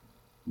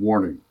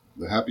Warning.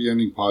 The Happy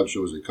Ending Pod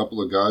Show is a couple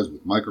of guys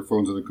with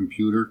microphones and a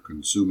computer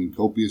consuming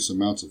copious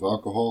amounts of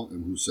alcohol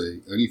and who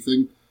say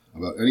anything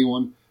about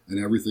anyone and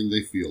everything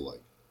they feel like.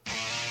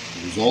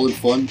 It is all in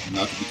fun and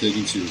not to be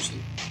taken seriously.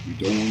 We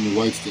don't own the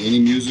rights to any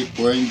music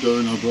playing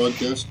during our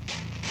broadcast.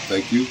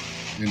 Thank you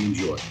and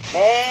enjoy.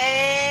 Hey,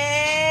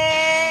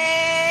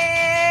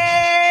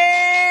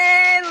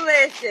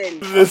 listen.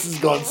 This has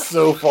gone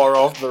so far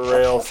off the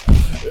rails.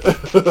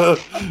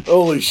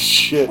 Holy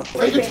shit.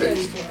 Take a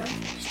taste.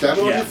 Stab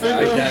it on your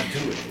finger.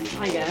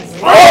 I guess.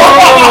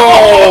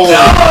 Oh!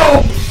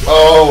 No!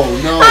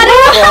 Oh, no. I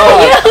don't know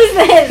how to use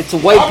this. It's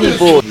white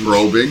people.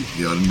 Probing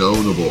the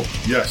unknowable.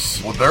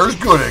 Yes. Well, there's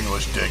good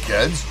English,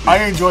 dickheads.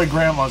 I enjoy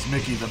Grandma's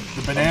Mickey, the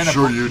banana. I'm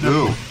sure you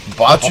do.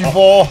 Bocce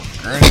ball?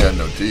 Granny had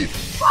no teeth.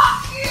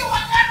 Fuck you!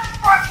 I never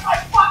brushed my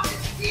fucking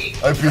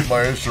teeth. I beat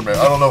my instrument.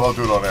 I don't know how to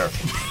do it on air.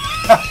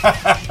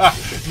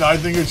 No, I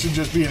think it should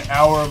just be an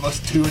hour of us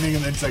tuning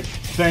and then it's like,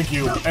 thank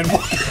you. And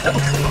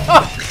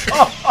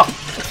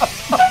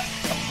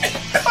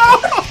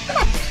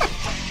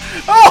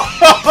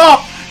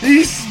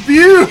he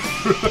spewed.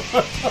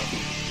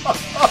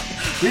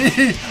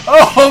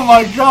 Oh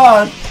my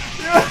god.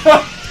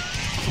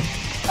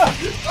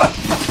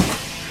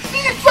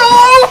 He fell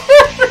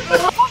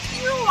over. Fuck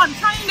you! I'm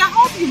trying to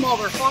help you,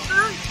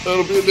 motherfucker.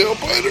 That'll be a nail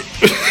biter.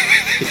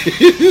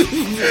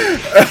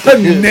 A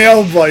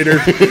nail biter.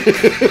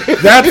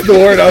 That's the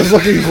word I was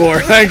looking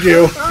for. Thank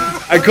you.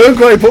 I couldn't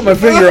quite put my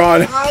finger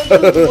on it.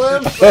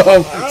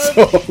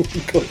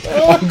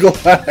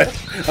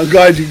 I'm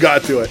glad you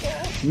got to it.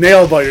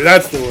 Nail biter.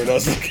 That's the word I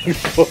was looking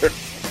for.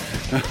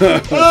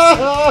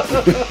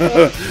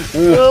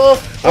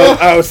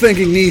 I was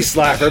thinking knee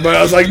slapper, but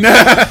I was like,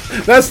 nah,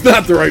 that's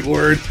not the right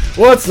word.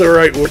 What's the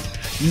right word?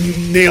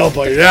 Nail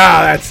biter.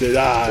 That's it.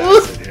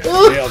 That's it. Yeah.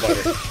 Nail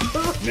biter.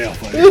 Nail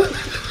biter.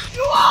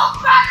 You all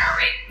better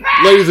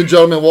repent. Ladies and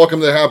gentlemen, welcome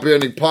to the Happy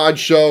Ending Pod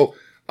Show.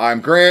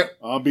 I'm Grant.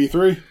 I'm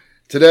B3.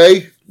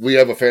 Today, we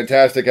have a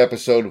fantastic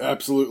episode.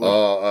 Absolutely.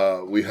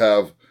 We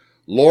have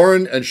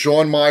Lauren and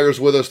Sean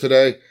Myers with us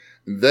today.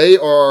 They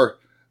are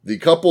the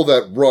couple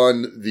that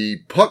run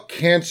the Puck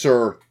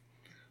Cancer.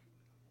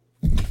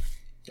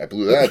 I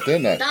blew that,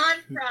 didn't I?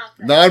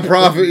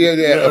 Non-profit. Yeah.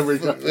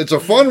 It's a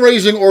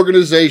fundraising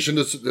organization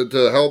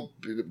to help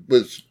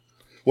with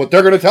what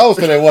they're going to tell us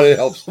today. What it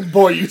helps.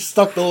 Boy, you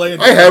stuck the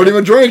landing. I haven't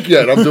even drank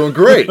yet. I'm doing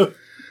great. You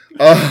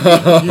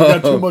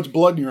got too much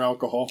blood in your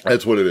alcohol.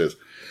 That's what it is.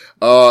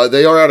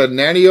 They are out of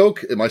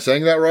Nanticoke. Am I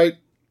saying that right?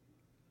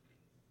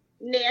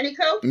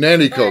 Nanticoke?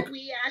 Nanticoke. But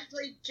we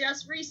actually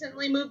just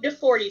recently moved to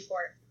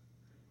 44th.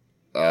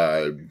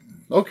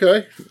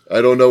 Okay.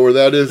 I don't know where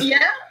that is. Yeah.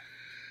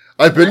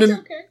 I've been in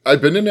Okay.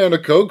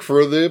 Nanticoke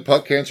for the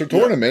Puck Cancer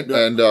tournament,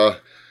 yeah. and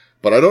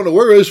but I don't know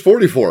where is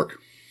 40 Fork.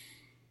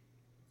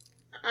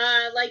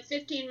 Like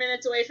 15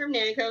 minutes away from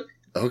Nanticoke.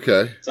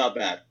 Okay. It's not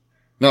bad.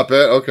 Not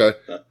bad. Okay.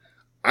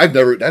 I've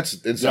never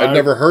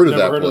heard of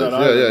that place.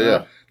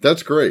 Yeah.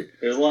 That's great.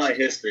 There's a lot of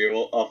history.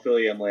 I'll fill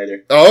you in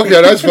later. Oh,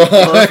 okay, that's fine.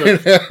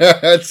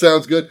 That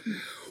sounds good.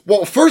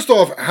 Well, first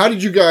off, how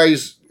did you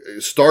guys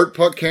start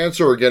Puck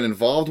Cancer or get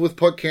involved with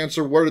Puck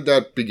Cancer? Where did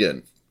that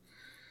begin?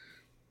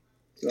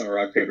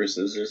 Rock, paper,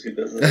 scissors. Who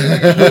does it? Go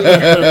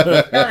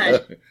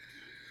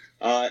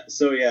ahead.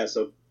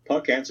 So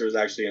Puck Cancer is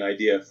actually an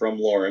idea from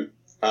Lauren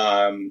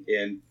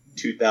in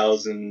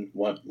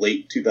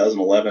late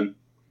 2011,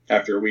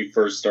 after we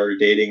first started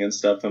dating and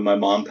stuff, and my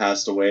mom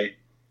passed away.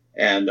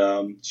 And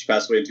she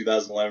passed away in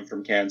 2011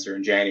 from cancer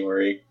in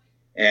January.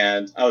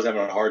 And I was having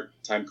a hard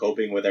time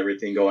coping with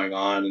everything going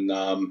on.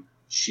 And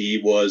she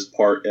was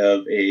part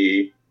of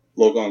a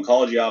local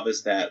oncology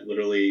office that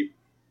literally,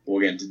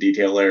 we'll get into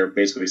detail later,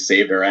 basically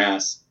saved her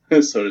ass,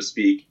 so to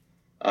speak,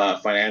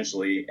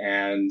 financially.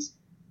 And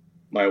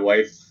my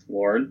wife,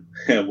 Lauren,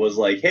 was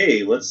like,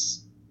 hey,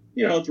 let's,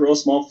 throw a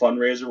small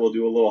fundraiser. We'll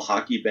do a little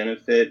hockey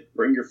benefit.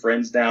 Bring your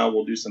friends down.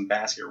 We'll do some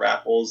basket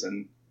raffles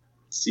and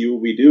see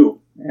what we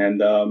do.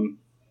 And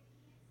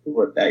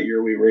that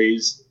year we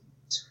raised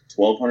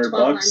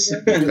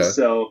 $1,200. Okay.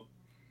 So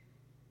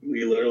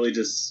we literally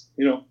just,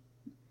 No,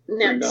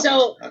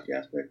 so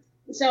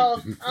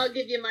I'll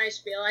give you my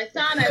spiel. I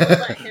thought I would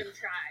let him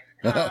try.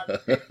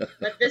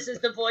 But this is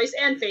the voice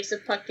and face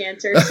of Puck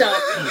Cancer. So,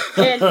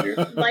 and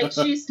like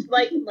he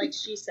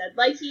said,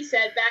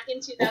 back in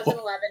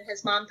 2011,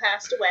 his mom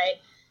passed away.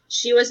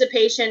 She was a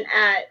patient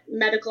at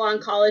Medical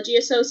Oncology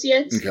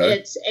Associates. Okay.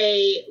 It's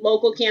a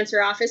local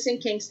cancer office in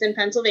Kingston,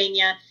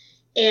 Pennsylvania,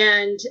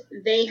 and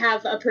they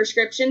have a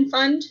prescription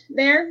fund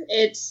there.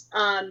 It's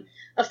a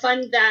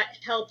fund that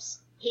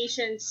helps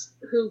patients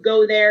who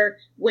go there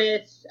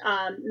with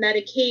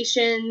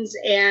medications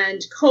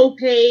and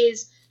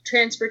co-pays,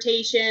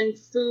 transportation,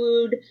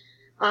 food,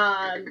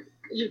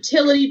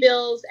 utility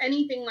bills,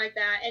 anything like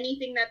that,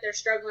 anything that they're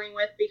struggling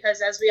with, because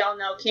as we all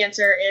know,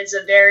 cancer is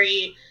a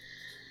very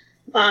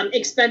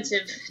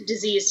expensive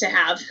disease to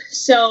have.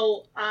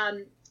 So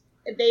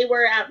they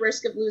were at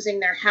risk of losing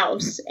their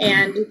house,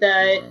 and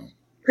the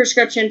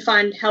prescription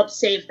fund helped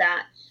save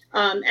that.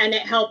 And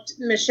it helped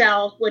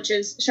Michelle, which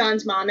is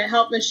Sean's mom, it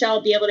helped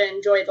Michelle be able to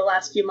enjoy the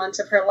last few months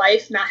of her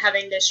life, not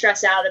having to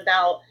stress out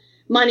about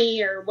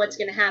money or what's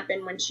going to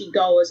happen when she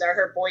goes, or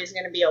her boy's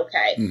going to be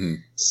okay. Mm-hmm.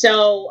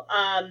 So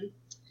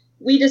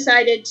we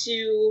decided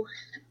to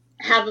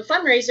have a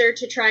fundraiser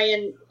to try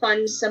and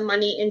fund some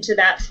money into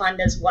that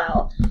fund as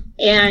well.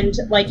 And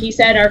like you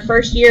said, our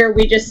first year,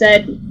 we just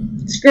said,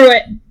 screw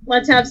it.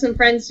 Let's have some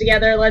friends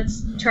together.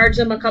 Let's charge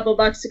them a couple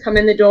bucks to come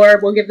in the door.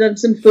 We'll give them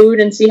some food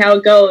and see how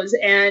it goes.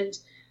 And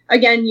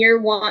again, year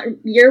one,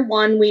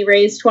 we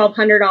raised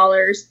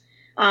 $1,200.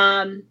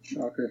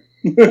 Shocker.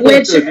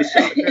 Which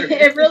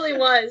it really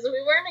was.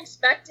 We weren't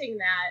expecting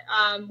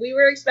that. We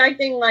were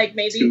expecting like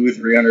maybe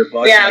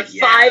 $200-300. Yeah, like,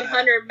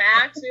 500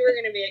 max. We were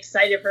going to be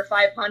excited for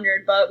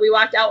 500, but we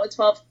walked out with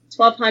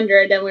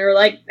 1,200, and we were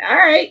like, all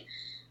right,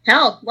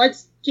 hell,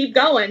 let's keep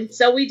going.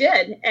 So we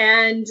did,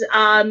 and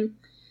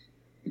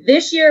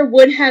this year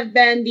would have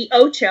been the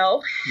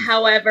Ocho.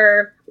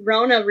 However,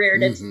 Rona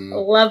reared its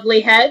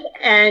lovely head,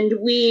 and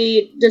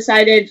we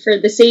decided for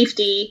the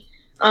safety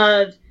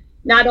of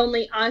not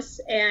only us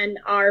and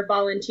our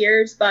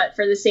volunteers, but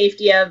for the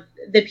safety of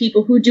the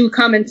people who do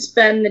come and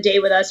spend the day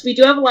with us. We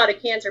do have a lot of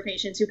cancer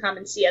patients who come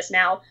and see us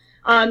now.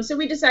 So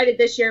we decided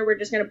this year we're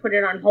just going to put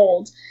it on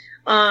hold.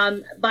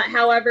 But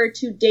however,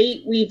 to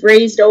date, we've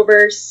raised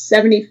over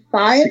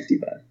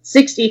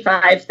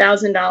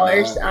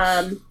 $65,000.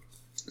 Wow.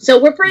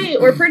 So we're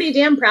pretty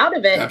damn proud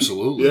of it.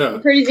 Absolutely. Yeah. We're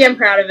pretty damn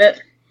proud of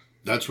it.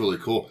 That's really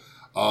cool.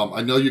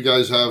 I know you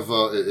guys have,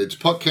 it's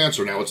Puck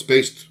Cancer now. It's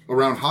based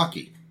around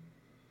hockey.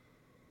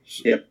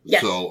 Yep.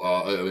 Yes. So,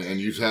 and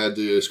you've had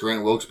the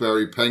Scranton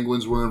Wilkes-Barre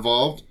Penguins were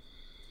involved?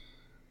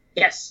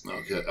 Yes.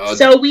 Okay.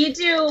 So we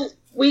do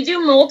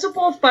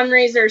multiple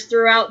fundraisers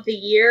throughout the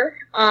year.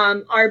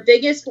 Our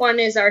biggest one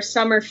is our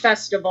summer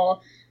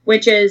festival,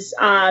 which is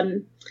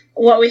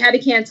what we had to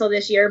cancel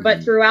this year.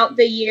 But throughout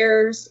the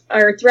year,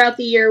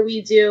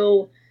 we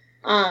do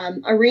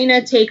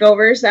arena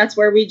takeovers. That's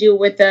where we do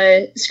with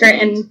the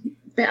Scranton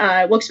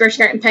Wilkes-Barre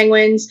Scranton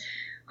Penguins.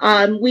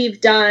 We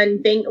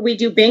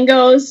do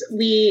bingos.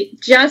 We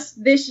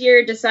just this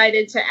year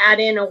decided to add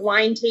in a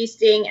wine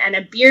tasting and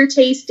a beer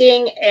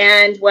tasting,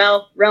 and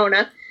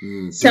Rona.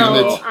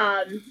 So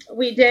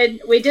we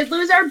did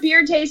lose our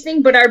beer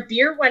tasting, but our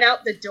beer went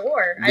out the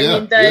door. I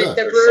mean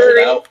the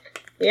brewery.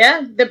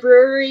 Yeah, the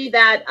brewery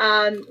that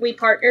we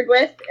partnered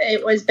with,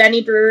 it was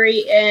Benny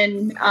Brewery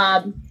in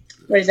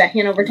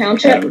Hanover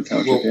Township.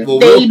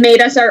 They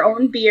made us our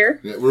own beer.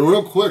 Yeah,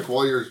 real quick,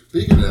 while you're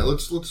speaking of that,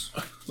 let's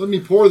let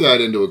me pour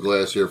that into a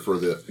glass here for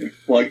the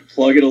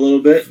plug it a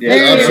little bit.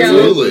 Yeah,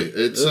 absolutely.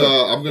 It's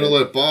I'm gonna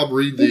let Bob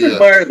read the. Let's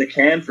admire the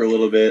can for a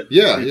little bit.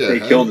 Yeah. They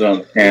killed it on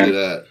the can. Look at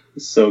that.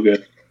 It's so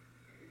good.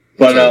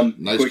 But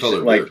nice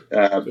color beer.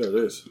 It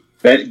is.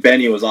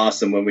 Benny was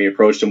awesome when we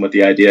approached him with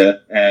the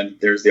idea, and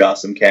there's the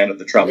awesome can of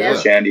the tropical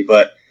shandy.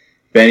 But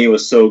Benny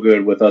was so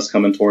good with us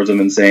coming towards him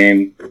and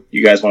saying,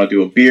 "You guys want to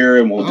do a beer,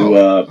 and we'll do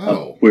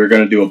we were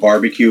going to do a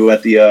barbecue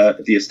at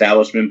the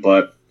establishment,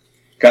 but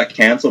got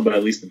canceled. But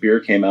at least the beer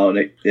came out,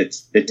 and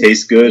it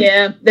tastes good.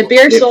 Yeah, the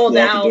beer sold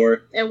out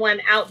and went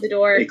out the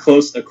door. A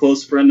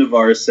close friend of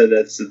ours said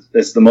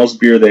that's the most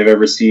beer they've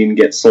ever seen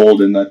get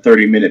sold in the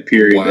 30-minute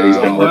period that he's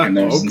been working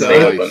there since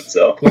they opened.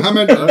 So, well, how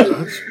many?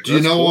 Do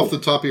you know off the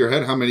top of your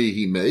head how many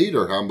he made,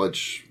 or how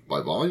much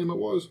by volume it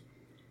was?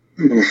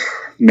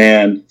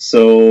 Man,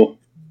 so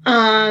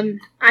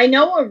I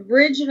know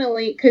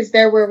originally because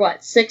there were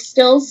 6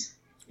 stills.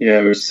 Yeah,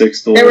 there were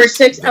 6 stills. There were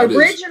 6.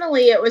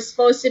 Originally, it was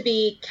supposed to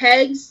be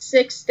kegs,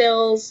 6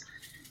 stills,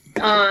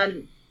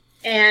 and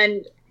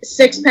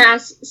 6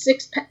 packs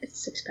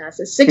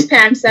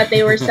that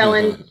they were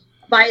selling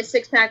by a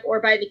 6-pack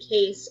or by the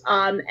case.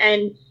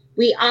 And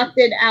we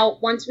opted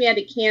out once we had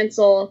to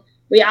cancel.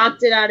 We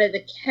opted out of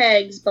the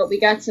kegs, but we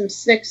got some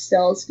 6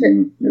 stills.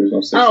 There was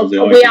no 6 stills.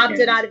 We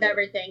opted out of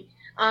everything,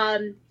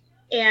 and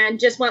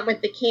just went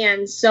with the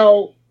cans.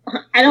 So.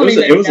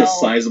 It was a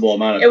sizable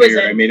amount of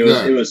beer. I mean,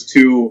 it was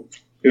two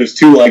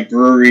like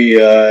brewery,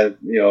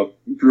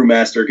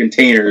 brewmaster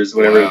containers,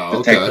 whatever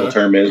the technical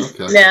term is.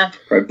 Okay. Yeah,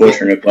 probably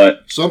butchering it,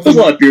 but there's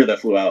a lot of beer that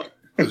flew out.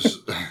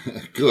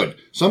 Good.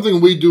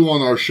 Something we do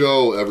on our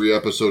show every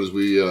episode is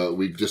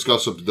we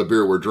discuss the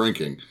beer we're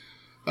drinking.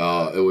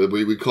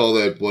 We call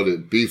that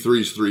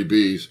B3's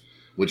 3Bs,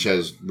 which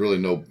has really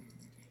no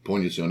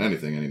poignancy on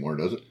anything anymore,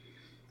 does it?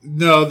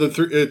 No,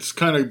 it's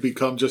kind of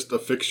become just a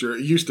fixture.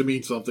 It used to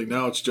mean something.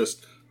 Now it's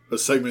just a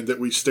segment that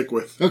we stick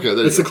with. Okay,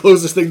 it's the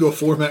closest thing to a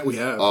format we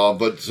have.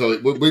 But so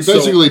we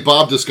basically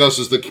Bob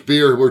discusses the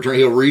beer we're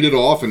drinking. He'll read it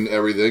off and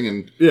everything,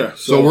 and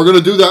So we're going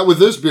to do that with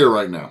this beer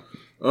right now.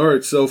 All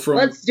right, so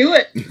let's do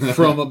it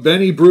from a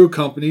Benny Brew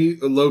Company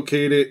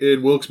located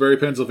in Wilkes-Barre,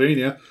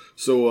 Pennsylvania.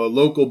 So a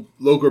local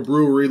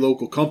brewery,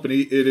 local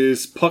company. It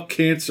is Puck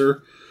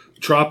Cancer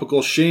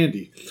Tropical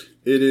Shandy.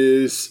 It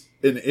is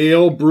an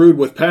ale brewed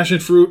with passion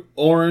fruit,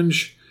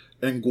 orange,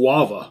 and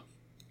guava.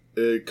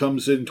 It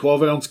comes in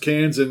 12-ounce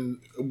cans and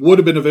would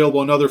have been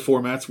available in other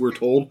formats, we're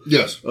told.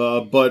 Yes.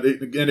 But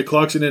it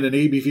clocks in at an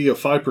ABV of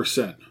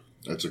 5%.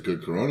 That's a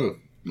good Corona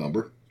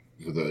number.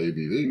 for the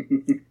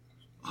ABV.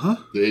 Huh?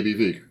 The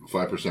ABV, You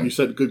 5%.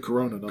 said good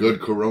Corona number.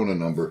 Good Corona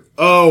number.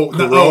 Oh,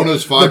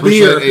 Corona's 5% the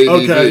beer.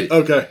 ABV.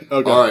 Okay.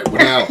 All right,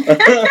 now,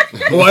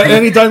 Well,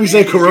 anytime you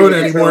say Corona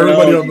anymore,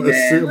 everybody will Man.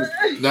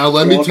 assume. now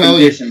let We're me all tell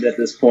you. conditioned at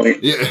this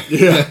point.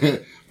 Yeah.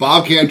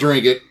 Bob can't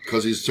drink it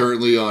because he's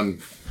currently on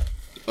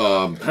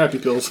Happy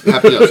pills.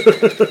 happy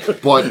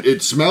dust. But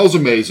it smells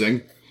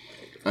amazing.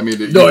 I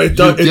mean, No, it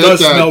does that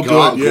smell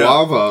good, yeah.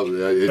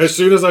 guava. As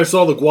soon as I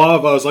saw the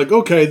guava, I was like,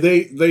 okay,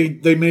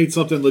 they made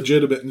something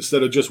legitimate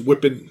instead of just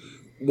whipping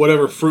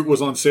whatever fruit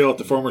was on sale at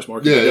the farmer's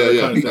market.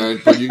 Yeah. Kind of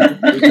thing. But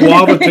you,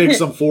 Guava takes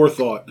some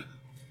forethought.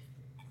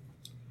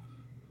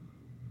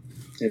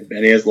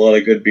 Benny has a lot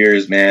of good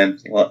beers, man.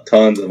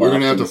 Tons of. we're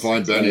gonna have to options.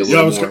 find Benny a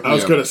Yeah, little more. I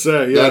was gonna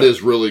say, yeah. That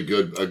is really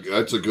good.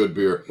 That's a good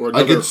beer. Or I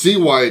another can see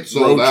why it's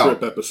sold road out.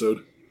 trip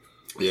episode.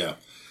 Yeah,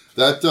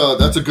 that's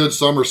a good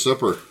summer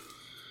sipper.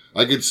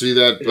 I could see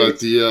that at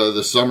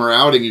the summer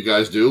outing you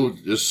guys do,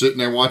 just sitting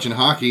there watching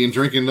hockey and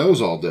drinking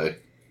those all day.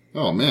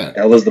 Oh man,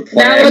 That was the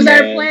plan. That was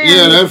our man. plan.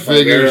 yeah, that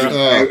figures.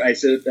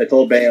 I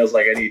told Benny, I was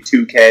like, I need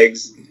 2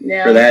 kegs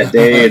Yeah. for that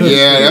day. And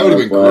Yeah, that would have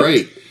been but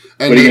great.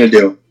 And What are you gonna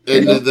do?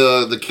 And You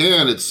know? the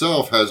can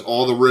itself has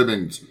all the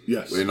ribbons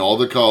Yes. in all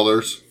the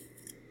colors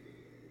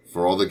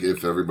for all the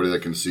if everybody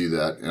that can see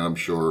that, and I'm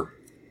sure.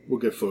 We'll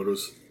get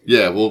photos.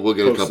 Yeah, we'll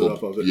get a Posted couple.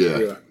 up of it.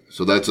 Yeah.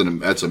 So that's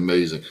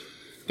amazing.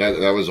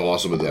 That was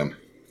awesome of them.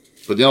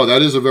 But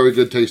that is a very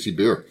good tasty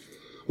beer.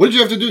 What did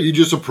you have to do? You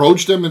just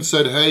approached them and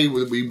said, "Hey,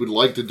 we would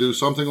like to do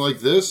something like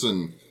this,"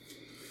 and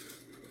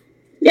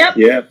Yep.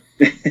 Yeah.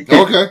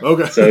 okay,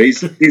 Okay. So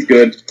he's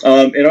good.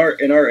 In our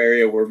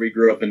area where we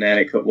grew up in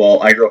Nanticoke,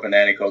 well, I grew up in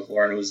Nanticoke.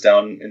 Lauren was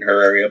down in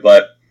her area,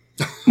 but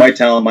my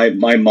town,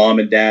 my mom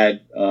and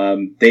dad,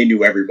 they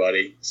knew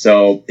everybody.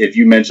 So if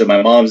you mentioned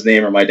my mom's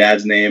name or my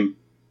dad's name,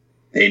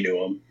 they knew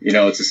them. You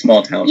know, it's a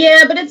small town.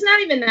 Yeah, but it's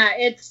not even that.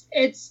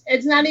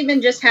 It's not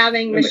even just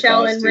having And the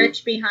Michelle cost, and too.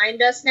 Rich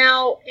behind us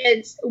now.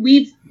 It's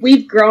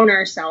we've grown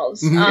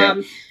ourselves.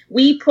 Mhm.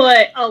 We put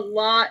a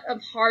lot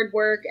of hard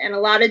work and a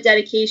lot of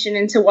dedication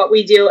into what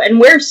we do, and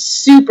we're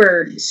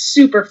super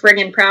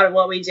friggin' proud of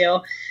what we do.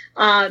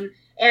 And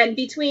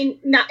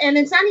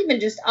it's not even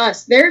just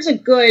us. There's a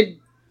good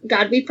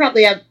we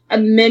probably have a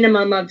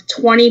minimum of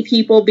 20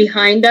 people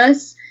behind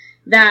us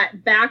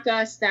that back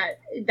us, that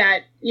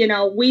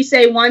we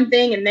say one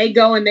thing and they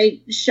go and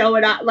they show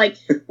it up. Like,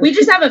 we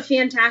just have a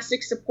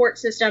fantastic support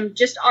system,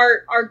 just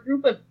our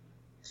group of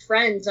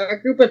friends, our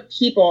group of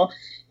people.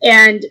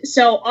 And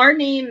so our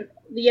name,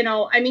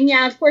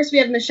 of course we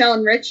have Michelle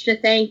and Rich to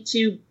thank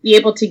to be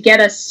able to get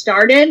us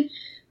started,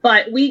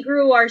 but we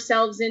grew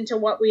ourselves into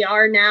what we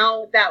are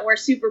now that we're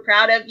super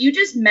proud of. You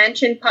just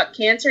mentioned Puck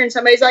Cancer and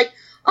somebody's like,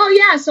 oh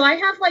yeah, so I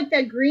have like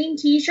that green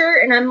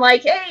t-shirt, and I'm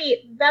like,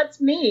 hey, that's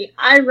me.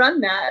 I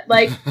run that.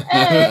 Like,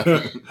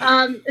 hey.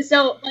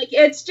 So like,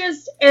 it's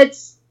It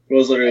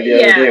was literally the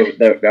other day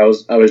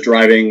that I was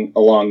driving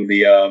along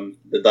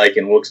the dike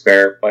in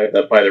Wilkes-Barre by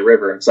the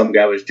river, and some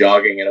guy was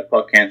jogging in a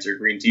Puck Cancer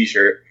green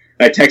t-shirt.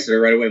 I texted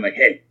her right away. I'm like,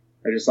 hey,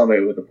 I just saw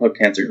somebody with a Puck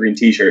Cancer green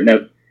t-shirt. Now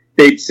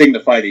they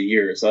signify the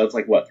year, so that's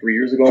like what, 3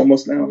 years ago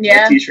almost now.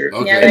 Yeah. That t-shirt.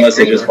 Okay. Yeah, Unless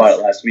they green just bought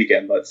it last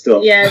weekend, but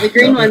still. Yeah, the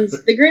green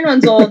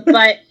one's old,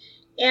 but.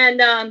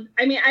 And,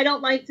 I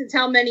don't like to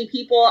tell many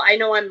people, I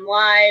know I'm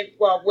live,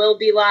 will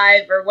be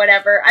live or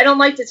whatever. I don't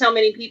like to tell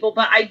many people,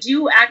 but I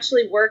do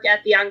actually work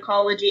at the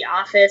oncology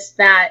office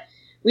that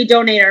we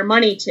donate our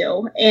money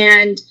to.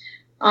 And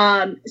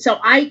so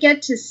I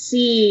get to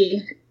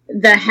see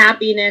the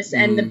happiness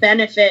and the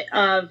benefit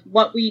of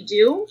what we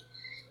do.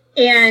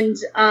 And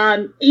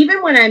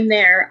even when I'm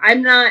there,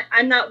 I'm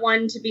not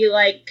one to be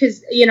like,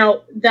 because,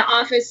 the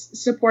office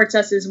supports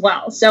us as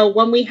well. So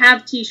when we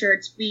have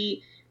T-shirts,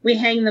 we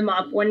hang them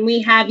up. When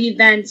we have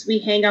events, we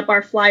hang up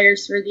our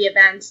flyers for the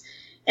events.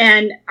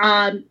 And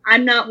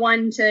I'm not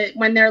one to,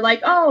 when they're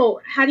like, oh,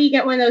 how do you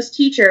get one of those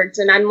T-shirts?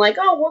 And I'm like,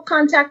 oh, we'll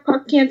contact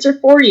Puck Cancer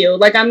for you.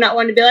 Like, I'm not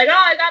one to be like, oh,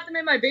 I got them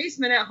in my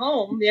basement at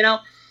home,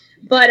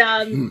 But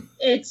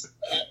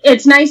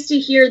it's nice to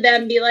hear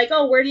them be like,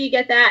 oh, where do you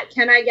get that?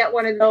 Can I get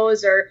one of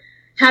those? Or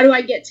how do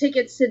I get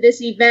tickets to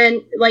this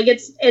event? Like,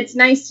 it's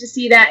nice to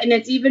see that. And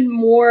it's even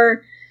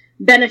more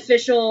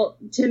beneficial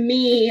to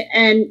me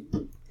and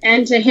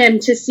to him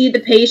to see the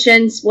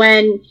patients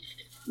when,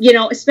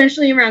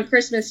 especially around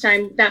Christmas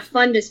time. That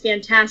fund is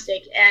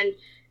fantastic. And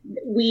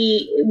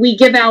we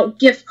give out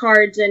gift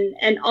cards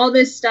and all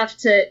this stuff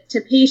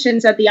to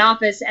patients at the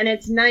office. And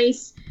it's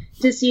nice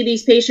to see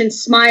these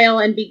patients smile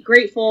and be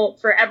grateful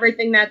for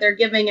everything that they're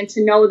giving, and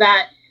to know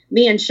that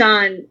me and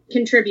Sean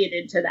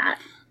contributed to that.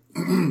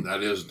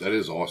 That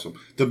is awesome.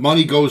 The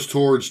money goes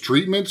towards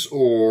treatments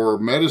or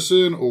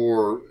medicine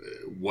or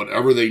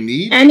whatever they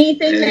need.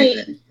 Anything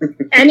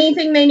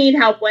they need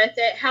help with.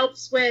 It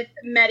helps with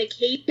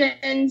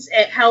medications.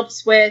 It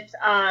helps with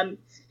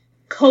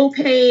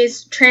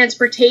co-pays,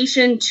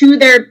 transportation to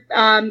their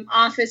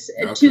office,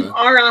 to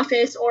our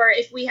office, or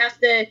if we have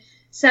to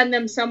send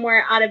them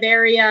somewhere out of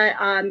area,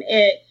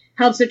 it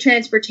helps with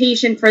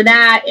transportation for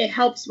that. It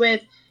helps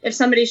with if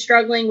somebody's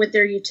struggling with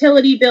their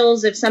utility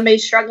bills, if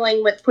somebody's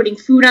struggling with putting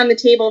food on the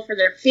table for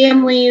their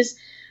families,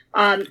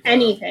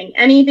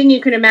 anything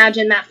you can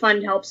imagine that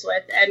fund helps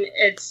with. And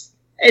it's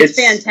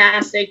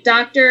fantastic.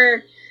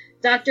 Dr.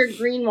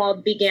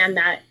 Greenwald began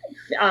that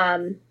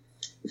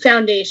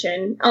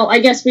foundation. Oh, I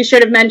guess we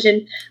should have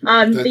mentioned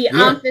the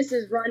office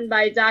is run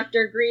by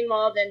Dr.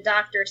 Greenwald and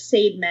Dr.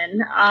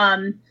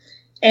 Seidman.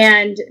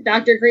 And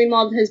Dr.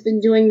 Greenwald has been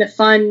doing the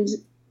fund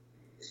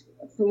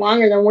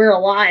longer than we're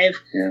alive.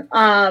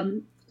 Yeah.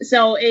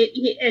 So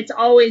it's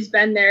always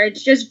been there.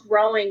 It's just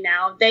growing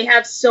now. They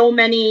have so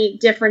many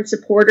different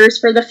supporters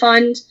for the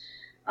fund.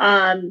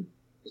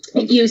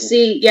 You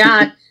see,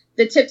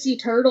 the Tipsy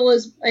Turtle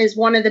is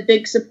one of the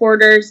big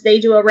supporters. They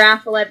do a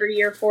raffle every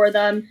year for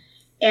them.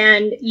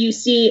 And you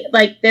see,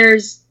 like,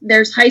 there's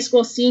high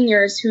school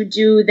seniors who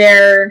do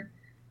their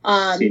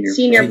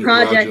senior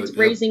project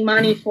raising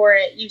money for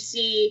it. You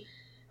see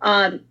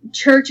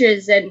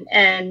churches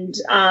and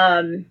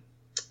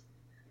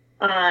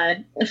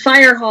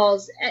fire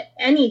halls,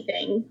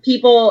 anything.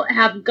 People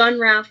have gun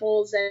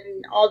raffles,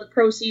 and all the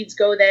proceeds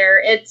go there.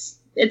 It's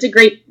a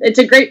great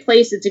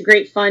place. It's a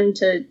great fund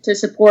to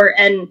support.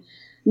 And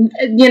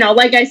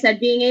like I said,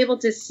 being able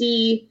to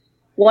see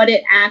what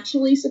it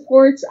actually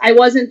supports. I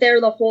wasn't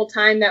there the whole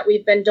time that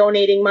we've been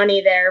donating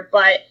money there,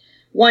 but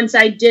once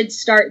I did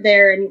start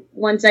there, and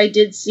once I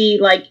did see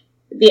like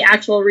the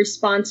actual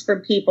response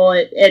from people,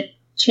 it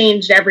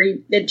changed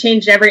every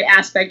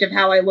aspect of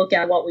how I look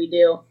at what we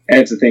do. And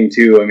it's a thing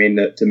too. I mean,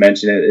 to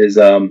mention it is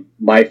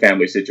my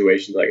family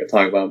situation that I could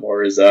talk about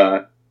more is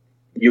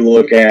you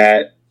look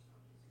at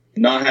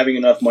not having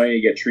enough money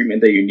to get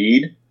treatment that you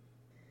need,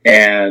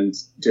 and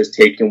just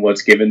taking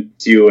what's given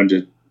to you and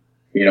just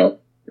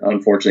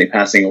unfortunately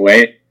passing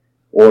away,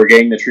 or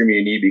getting the treatment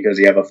you need because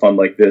you have a fund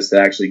like this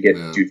that actually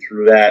gets you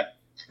through that,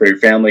 where your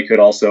family could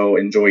also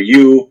enjoy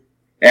you.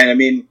 And I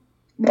mean,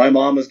 my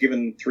mom was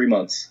given 3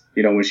 months,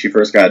 when she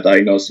first got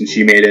diagnosed, and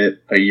she made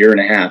it a year and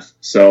a half.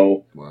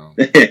 So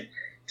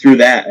through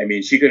that, I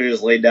mean, she could have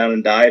just laid down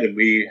and died, and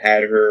we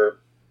had her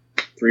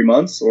 3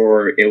 months,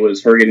 or it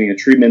was her getting the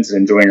treatments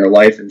and enjoying her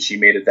life, and she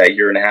made it that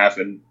year and a half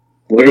and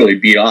literally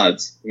beat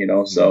odds,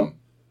 so.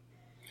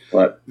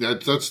 But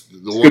that's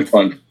the one good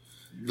fun.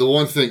 The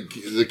one thing,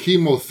 the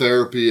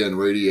chemotherapy and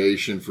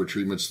radiation for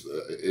treatments,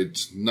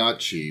 it's not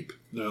cheap.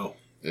 No.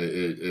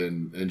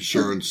 And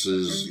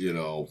insurances,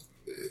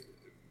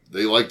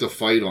 they like to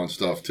fight on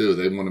stuff too.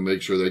 They want to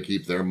make sure they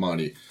keep their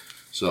money.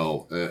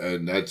 So,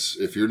 and that's,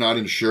 if you're not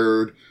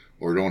insured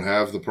or don't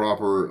have the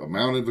proper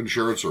amount of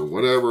insurance or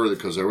whatever,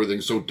 because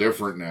everything's so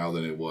different now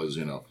than it was,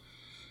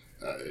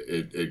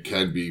 it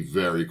can be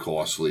very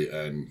costly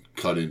and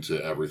cut into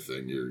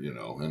everything.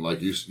 And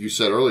like you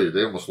said earlier,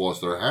 they almost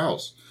lost their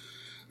house.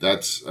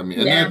 That's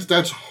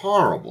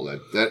horrible.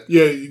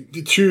 You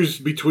choose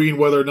between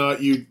whether or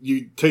not you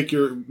take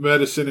your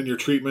medicine and your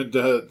treatment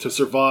to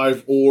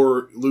survive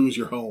or lose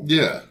your home.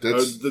 Yeah,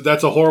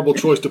 that's a horrible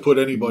choice to put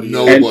anybody.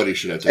 Nobody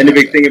should have to. And the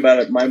big thing about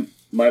it, my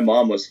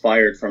mom was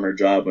fired from her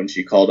job when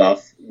she called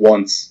off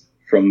once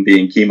from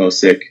being chemo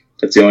sick.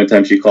 That's the only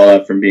time she called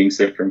out from being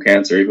sick from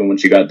cancer. Even when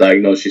she got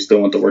diagnosed, she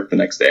still went to work the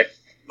next day.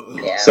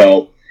 Yeah.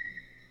 So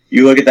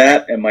you look at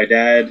that, and my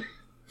dad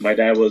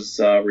was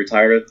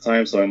retired at the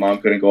time, so my mom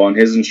couldn't go on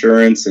his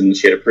insurance, and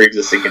she had a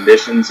pre-existing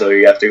condition, so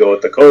you have to go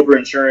with the Cobra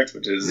insurance,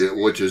 which is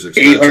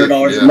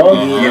 $800 a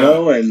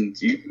month, and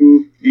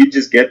you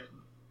just get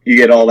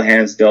all the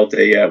hands dealt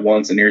to you at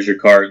once, and here's your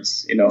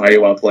cards. How do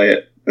you want to play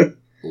it?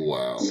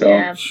 Wow. So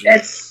yeah,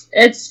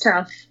 it's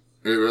tough.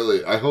 It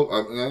really. I hope,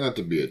 not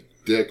to be a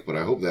dick, but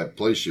I hope that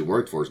place she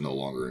worked for is no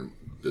longer in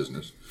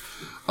business.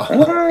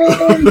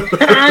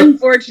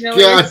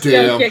 Unfortunately, it's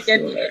still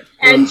kicking.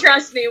 And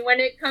trust me, when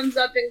it comes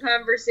up in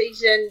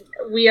conversation,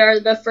 we are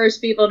the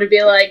first people to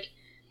be like,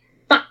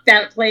 fuck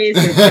that place.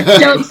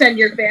 Don't send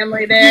your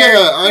family there.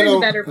 Yeah, I know.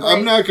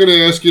 I'm not going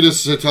to ask you to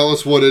tell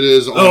us what it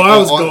is. I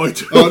was going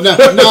to.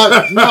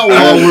 Not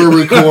while we're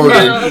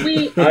recording.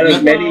 Out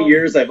of many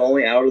years, I've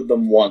only outed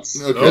them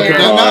once. Okay,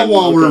 not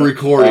while we're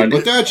recording,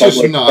 but that's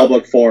just not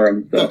public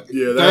forum. So.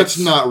 Yeah, that's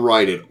not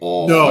right at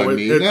all. No,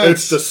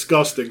 it's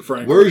disgusting,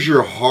 frankly. Where's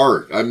your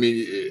heart? I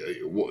mean,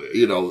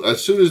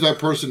 as soon as that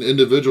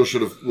individual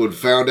would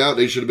found out,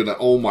 they should have been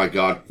like, oh my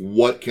God,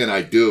 what can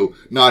I do?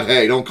 Not,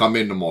 hey, don't come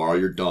in tomorrow,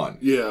 you're done.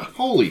 Yeah.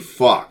 Holy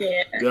fuck.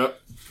 Yeah.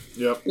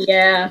 Yep.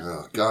 Yeah.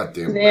 Oh,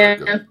 goddamn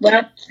America. Yeah.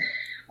 Well,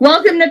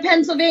 welcome to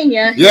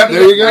Pennsylvania. Yeah,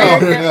 there you go.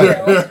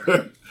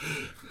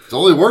 It's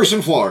only worse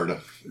in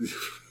Florida.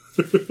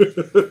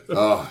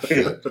 Oh,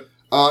 shit.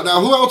 Now,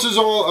 who else is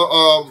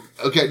all...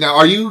 okay, now,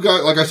 are you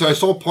guys... Like I said, I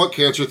saw Puck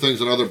Cancer things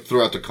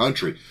throughout the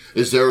country.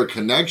 Is there a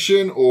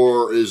connection,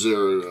 or is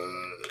there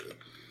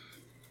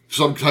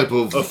some type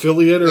of...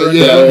 affiliate? Or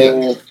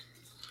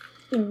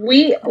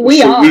We're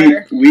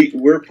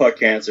Puck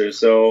Cancer,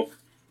 so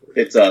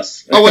it's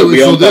us. Oh, wait,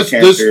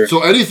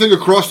 so anything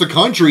across the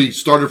country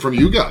started from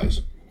you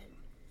guys?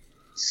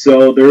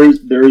 So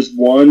there's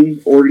one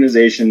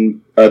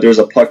organization, there's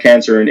a Puck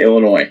Cancer in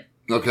Illinois.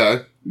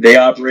 Okay. They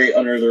operate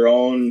under their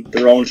own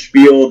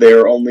spiel.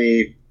 They're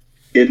only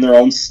in their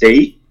own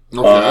state.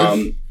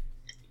 Okay.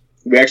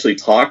 We actually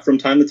talk from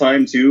time to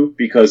time too,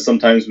 because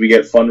sometimes we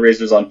get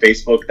fundraisers on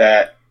Facebook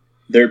that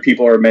their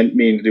people are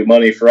meaning to do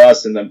money for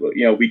us, and then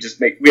we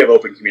have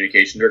open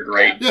communication. They're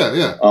great.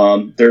 Yeah.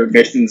 Their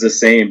mission's the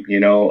same.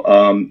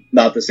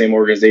 Not the same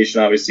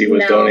organization, obviously,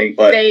 with donating,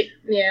 but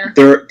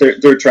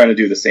they're trying to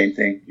do the same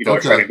thing.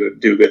 Trying to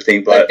do a good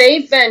thing. But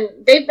they've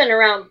been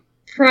around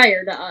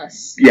prior to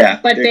us. Yeah,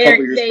 but they're a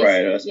couple years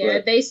prior to us. Yeah,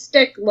 they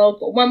stick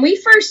local. When we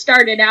first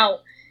started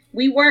out,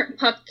 we weren't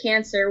Puck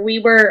Cancer. We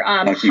were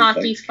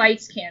Hockey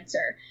Fights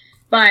Cancer.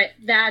 But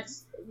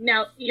that's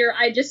now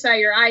I just saw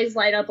your eyes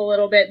light up a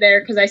little bit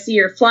there because I see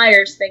your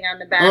Flyers thing on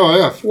the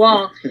back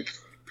wall.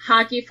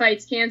 Hockey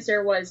Fights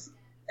Cancer was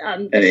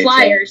the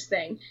Flyers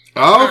thing.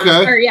 Oh,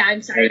 okay.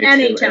 I'm sorry,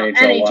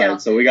 NHL.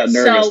 So we got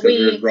nervous because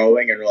we were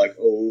growing, and we're like,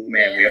 oh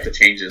man, we have to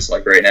change this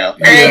like right now.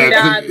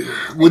 And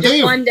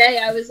one day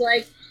I was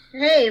like,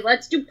 hey,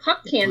 let's do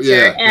Puck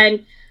Cancer,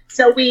 and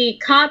so we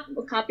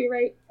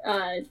copyright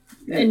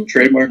and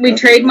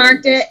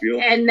trademarked it,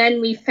 and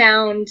then we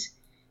found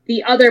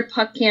the other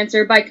Puck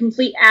Cancer by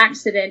complete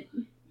accident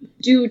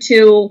due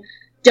to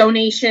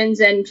donations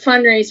and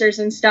fundraisers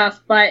and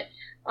stuff. But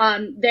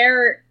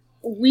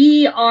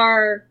we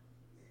are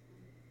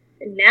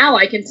now,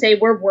 I can say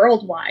we're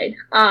worldwide,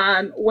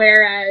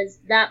 whereas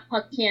that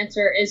Puck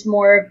Cancer is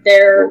more of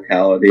their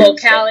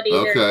locality.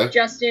 Okay. They're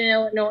just in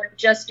Illinois,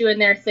 just doing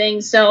their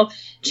thing. So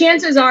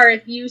chances are,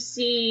 if you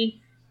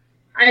see,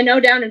 I know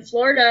down in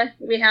Florida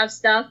we have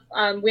stuff.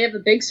 We have a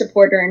big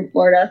supporter in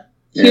Florida,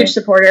 huge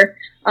supporter,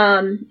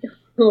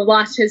 who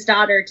lost his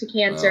daughter to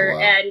cancer. Oh,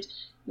 wow. And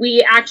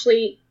we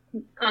actually,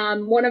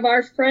 two of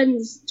our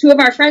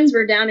friends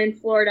were down in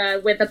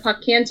Florida with a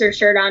Puck Cancer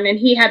shirt on, and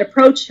he had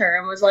approached her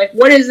and was like,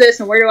 what is this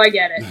and where do I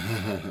get it?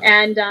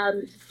 And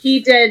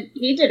he did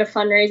a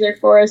fundraiser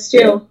for us too.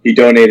 Yeah. He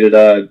donated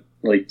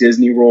like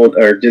Disney World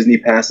or Disney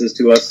passes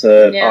to us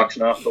to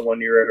auction off the 1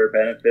 year at our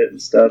benefit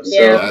and stuff.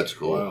 Yeah. So That's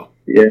cool. Wow.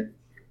 Yeah.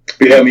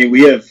 But, I mean,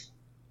 we have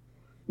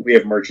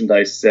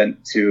merchandise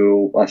sent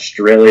to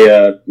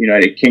Australia,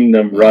 United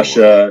Kingdom,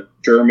 Russia,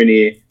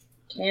 Germany,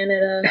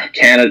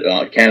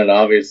 Canada,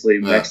 obviously,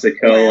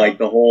 Mexico, like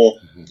the whole.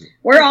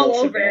 We're all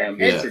over.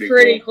 It's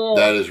pretty cool.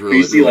 That is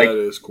really cool. That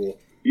is cool.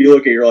 You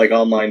look at your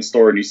online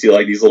store and you see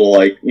like these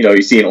little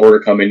you see an order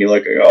come in, you're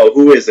like, oh,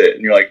 who is it?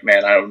 And you're like,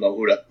 man, I don't know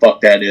who the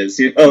fuck that is.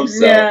 So,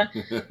 yeah,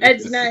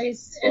 it's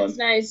nice. It's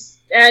nice,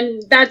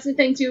 and that's the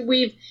thing too.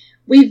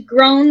 We've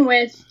grown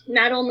with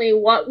not only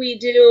what we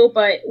do,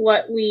 but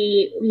what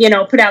we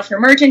put out for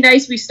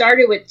merchandise. We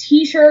started with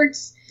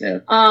T-shirts,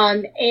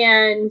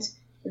 and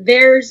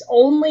there's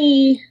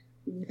only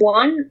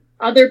one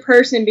other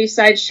person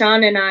besides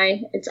Sean and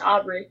I. It's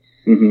Aubrey.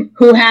 Mm-hmm.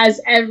 Who has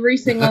every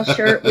single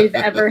shirt we've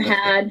ever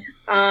had.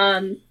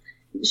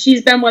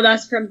 She's been with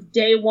us from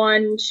day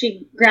one.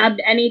 She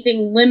grabbed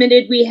anything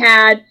limited we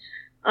had.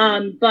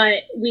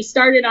 But we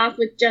started off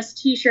with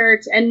just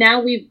T-shirts, and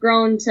now we've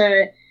grown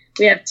to,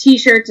 we have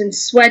T-shirts and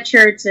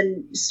sweatshirts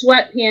and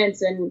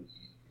sweatpants and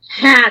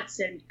hats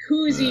and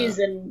koozies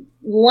and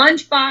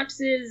lunch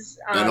boxes,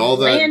 and all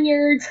that.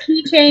 Lanyards,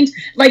 keychains,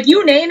 like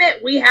you name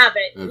it, we have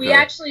it. Okay. We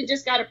actually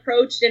just got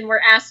approached and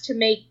were asked to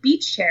make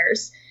beach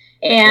chairs.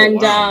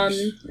 And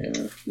and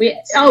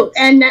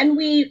then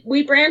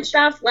we branched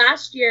off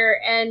last year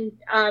and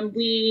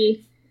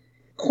we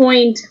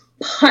coined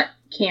Putt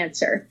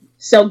Cancer,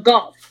 so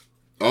golf.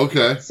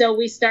 Okay. So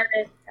we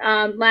started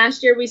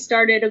last year. We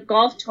started a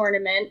golf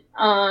tournament,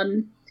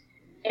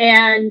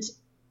 and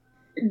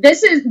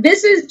this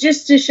is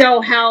just to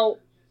show how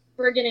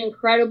friggin'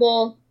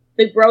 incredible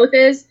the growth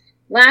is.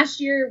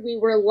 Last year we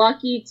were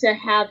lucky to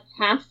have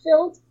half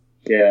filled.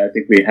 Yeah, I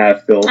think we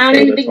have filled. I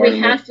don't even think we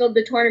have filled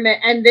the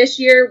tournament, and this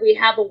year we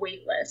have a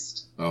wait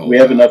list. Oh, we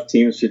have enough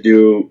teams to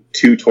do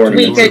 2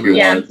 tournaments.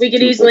 We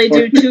could easily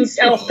do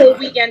a whole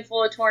weekend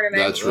full of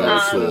tournaments. That's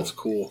really cool. That's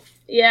cool.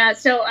 Yeah,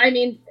 so I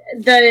mean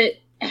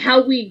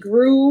how we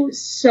grew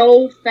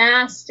so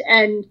fast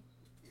and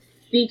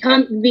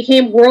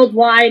became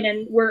worldwide,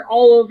 and we're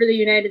all over the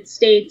United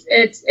States.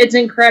 It's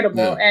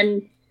incredible,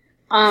 and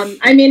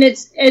I mean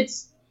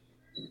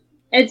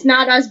it's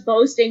not us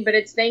boasting, but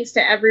it's thanks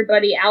to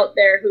everybody out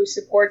there who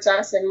supports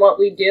us and what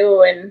we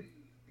do, and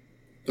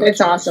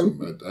it's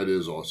awesome. That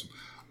is awesome.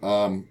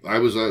 I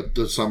was at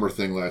the summer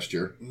thing last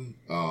year,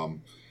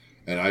 and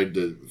I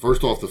did.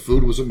 First off, the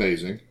food was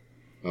amazing.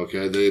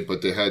 Okay,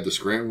 they had the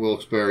Scranton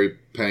Wilkes-Barre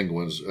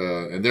Penguins,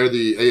 and they're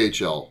the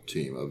AHL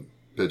team of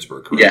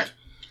Pittsburgh, correct?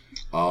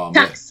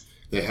 Yeah.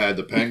 They had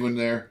the Penguin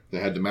there. They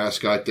had the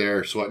mascot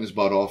there, sweating his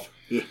butt off.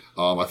 Yeah.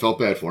 I felt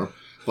bad for him.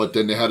 But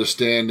then they had a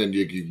stand, and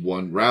you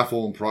won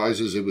raffle and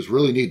prizes. It was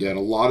really neat. They had a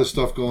lot of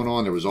stuff going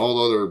on. There was all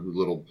other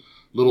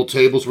little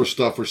tables where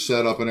stuff was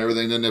set up and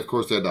everything. Then, of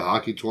course, they had the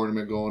hockey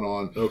tournament going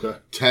on. Okay.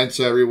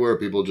 Tents everywhere.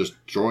 People just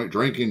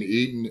drinking,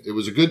 eating. It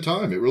was a good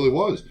time. It really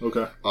was.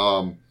 Okay.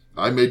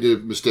 I made the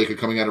mistake of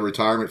coming out of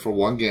retirement for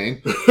one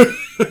game.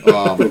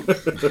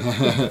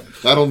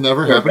 That'll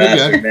never happen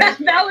again.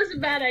 That was a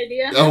bad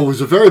idea. Oh, it was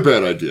a very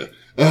bad idea.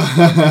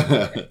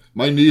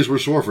 My knees were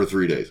sore for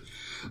 3 days.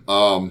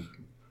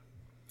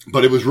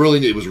 But it was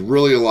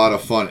really a lot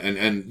of fun.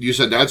 And you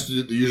said that's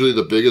usually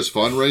the biggest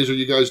fundraiser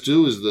you guys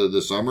do is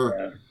the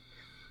summer.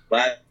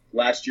 Yeah.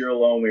 Last year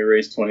alone, we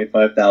raised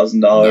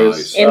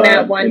 $25,000 in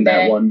that one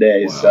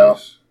day. Wow. So,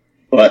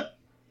 but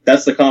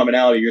that's the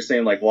commonality. You're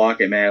saying like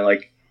walk it, man.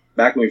 Like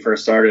back when we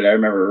first started, I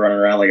remember running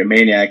around like a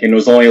maniac, and it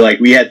was only like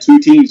we had 2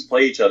 teams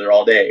play each other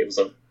all day. It was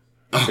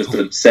just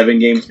a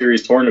 7-game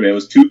series tournament. It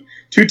was two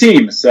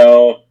teams,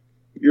 so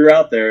you're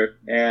out there.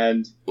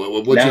 And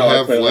What'd now you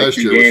have I play like last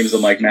 2 year? games.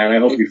 I'm like, man, I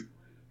hope you.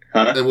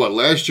 Huh? And what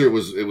last year it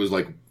was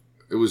like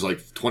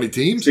 20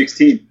 teams,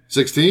 16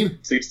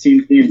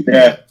 teams.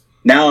 Yeah.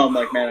 Now I'm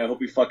like, man, I hope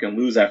we fucking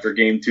lose after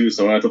game 2,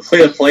 so I don't have to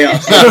play the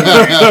playoffs.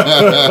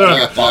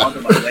 Fall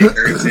into my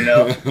Lakers, you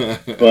know.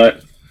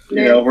 But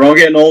you know, we're all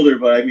getting older.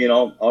 But I mean,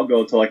 I'll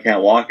go until I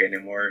can't walk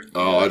anymore.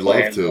 Oh, I'd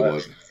love to,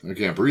 but I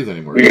can't breathe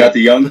anymore. We got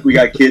we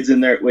got kids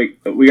in there. Wait,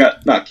 we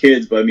got not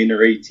kids, but I mean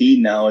they're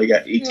 18 now. We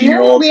got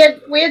 18-year-olds. We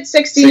had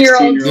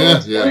 16-year-olds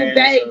who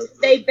begged.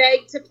 They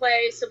begged to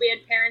play, so we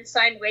had parents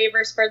sign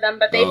waivers for them,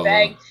 but they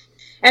begged.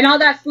 And all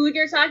that food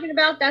you're talking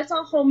about, that's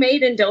all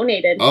homemade and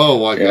donated.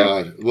 Oh, my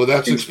God. Well,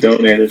 that's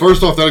donated.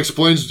 First off, that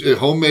explains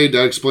homemade.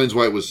 That explains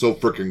why it was so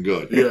freaking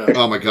good. Yeah.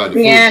 Oh, my God.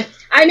 Yeah.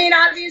 I mean,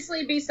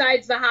 obviously,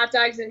 besides the hot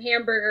dogs and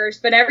hamburgers,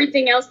 but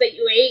everything else that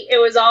you ate, it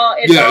was all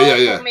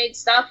homemade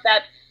stuff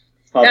that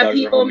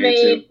people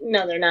made. Too.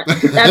 No, they're not.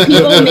 That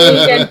people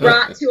made and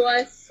brought to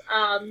us.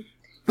 I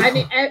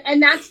mean,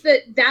 and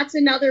that's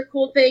another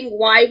cool thing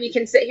why we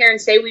can sit here and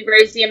say we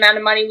raised the amount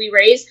of money we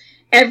raised.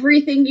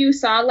 Everything you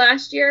saw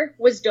last year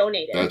was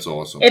donated. That's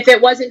awesome. If it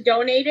wasn't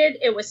donated,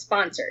 it was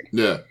sponsored.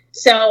 Yeah.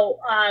 So,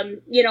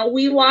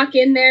 we walk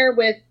in there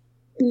with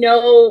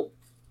no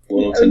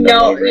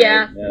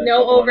overhead.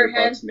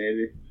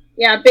 Maybe.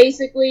 Yeah,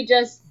 basically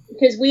just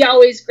because we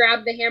always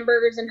grab the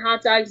hamburgers and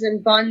hot dogs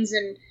and buns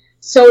and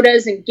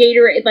sodas and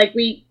Gatorade. Like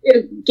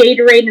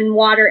Gatorade and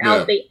water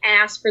out the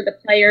ass for the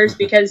players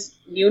because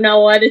you know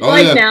what it's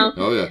now.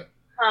 Oh yeah.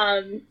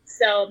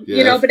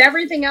 But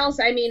everything else,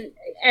 I mean,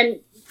 and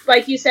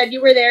like you said,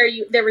 you were there.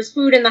 There was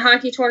food in the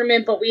hockey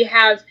tournament, but we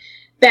have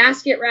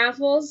basket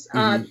raffles.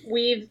 That's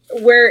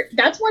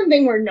one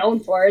thing we're known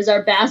for is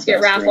our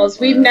basket raffles.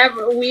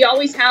 We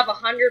always have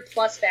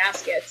 100+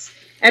 baskets,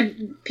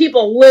 and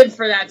people live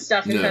for that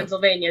stuff in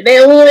Pennsylvania.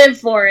 They live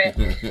for it.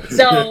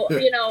 So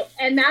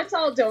and that's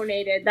all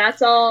donated.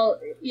 That's all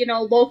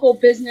local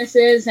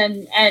businesses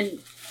and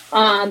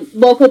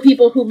local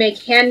people who make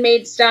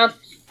handmade stuff.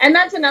 And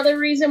that's another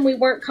reason we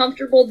weren't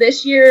comfortable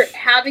this year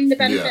having the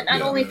benefit,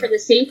 not only for the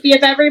safety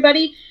of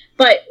everybody,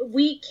 but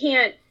we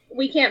can't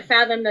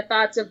fathom the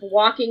thoughts of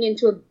walking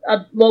into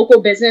a local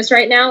business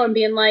right now and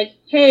being like,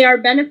 hey, our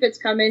benefits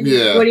come in.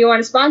 Yeah. What do you want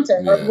to sponsor?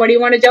 Yeah. Or what do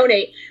you want to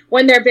donate?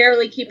 When they're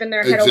barely keeping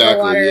their head over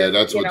water,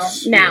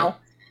 now.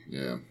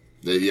 Yeah.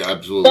 They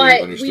absolutely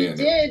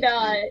understand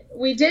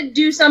we did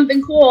do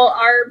something cool.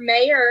 Our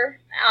mayor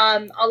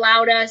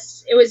allowed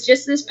us, it was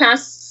just this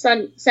past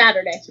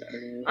Saturday.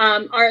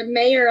 Our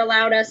mayor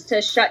allowed us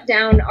to shut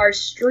down our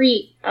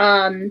street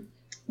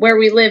where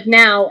we live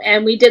now,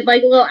 and we did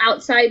like a little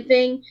outside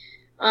thing.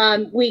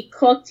 We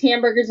cooked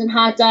hamburgers and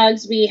hot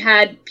dogs. We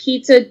had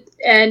pizza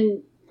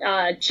and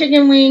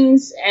chicken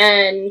wings,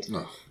 and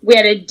we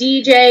had a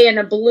DJ and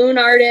a balloon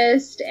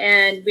artist,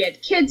 and we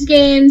had kids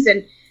games,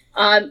 and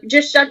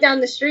just shut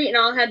down the street and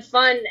all had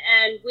fun.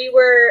 And we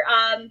were,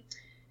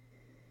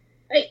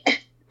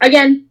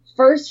 again,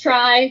 first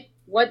try.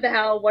 What the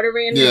hell? What are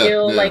we going to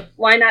do? Yeah. Like,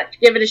 why not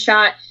give it a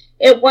shot?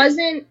 It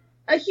wasn't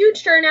a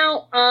huge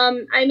turnout.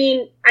 I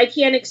mean, I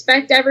can't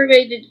expect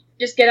everybody to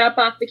just get up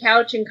off the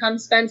couch and come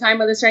spend time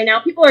with us right now.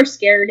 People are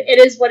scared. It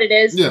is what it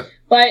is. Yeah.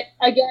 But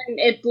again,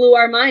 it blew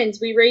our minds.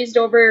 We raised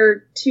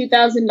over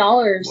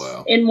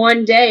 $2,000 in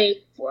one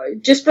day.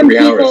 Just from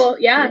people,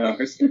 yeah.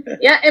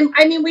 And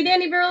I mean, we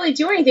didn't even really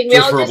do anything. We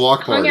all just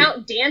hung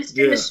out, danced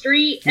in the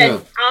street,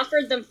 and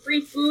offered them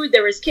free food.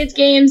 There was kids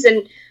games,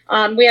 and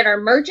we had our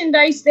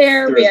merchandise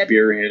there. We had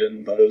beer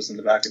hidden bows in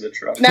the back of the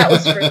truck. That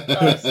was free.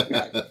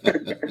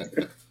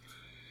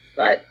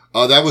 But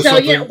that was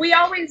something. We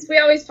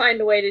always find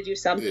a way to do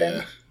something.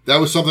 Yeah, that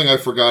was something I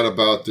forgot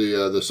about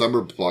the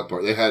summer block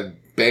party. They had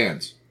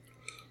bands.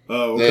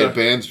 Oh, okay. They had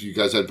bands. You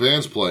guys had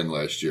bands playing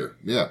last year.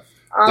 Yeah.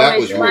 That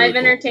was live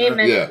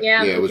entertainment.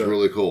 Yeah, it was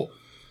really cool.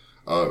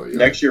 Oh, yeah.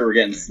 Next year we're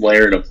getting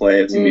Slayer to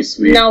play. It's gonna be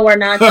sweet. No, we're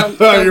not.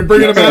 You're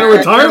bringing them out of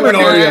retirement,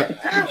 are you?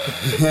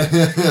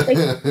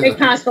 They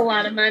cost a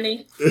lot of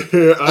money. But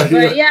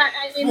yeah,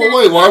 I mean. Well,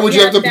 wait. Why would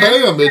you have to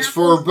pay them? It's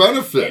for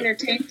benefit.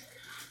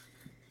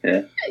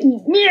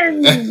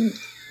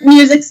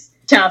 Music's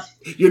tough.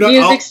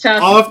 Music's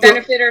tough.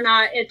 Benefit or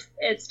not,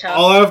 it's tough.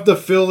 I'll have to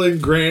fill in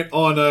Grant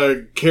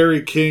on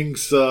Kerry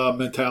King's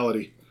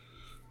mentality.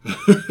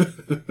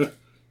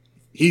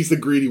 He's the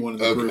greedy one in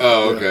the group.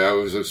 Oh, okay. I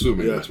was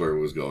assuming that's where it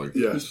was going.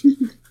 Yes.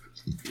 Music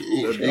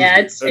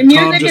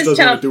is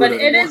tough, but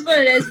it is what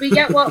it is. We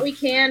get what we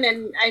can,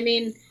 and I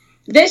mean,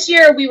 this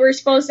year we were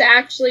supposed to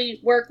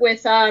actually work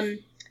with a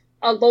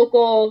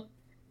local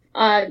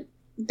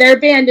their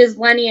band is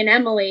Lenny and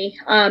Emily.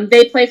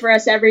 They play for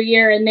us every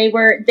year, and they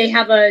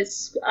have a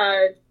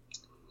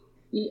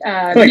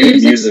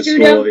music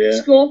studio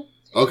school.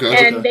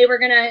 Okay. And they were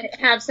gonna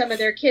have some of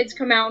their kids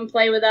come out and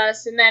play with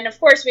us, and then of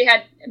course we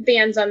had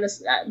bands on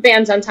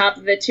top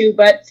of it too,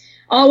 but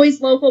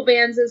always local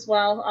bands as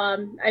well.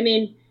 I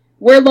mean,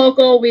 we're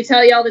local. We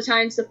tell you all the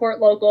time, support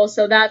local.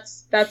 So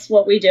that's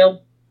what we do.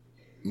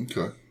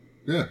 Okay.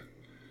 Yeah.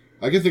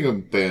 I can think of a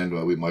band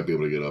we might be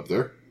able to get up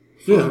there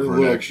for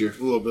next year.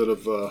 A little bit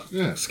of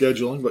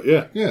scheduling, but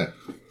yeah. Yeah.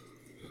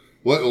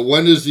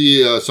 When is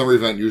the summer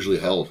event usually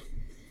held?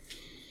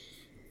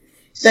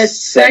 The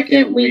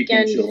second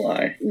weekend in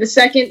July. The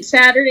second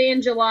Saturday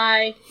in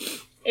July.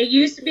 It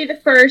used to be the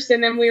 1st,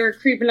 and then we were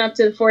creeping up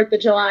to the 4th of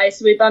July,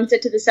 so we bumped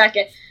it to the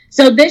 2nd.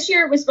 So this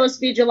year it was supposed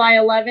to be July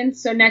 11th,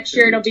 so next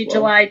year it'll be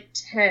July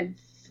 10th.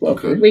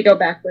 Okay. We go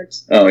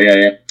backwards. Oh,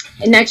 yeah.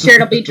 And next year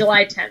it'll be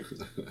July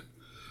 10th.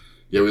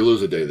 Yeah, we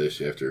lose a day this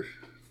year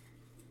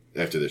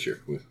after this year.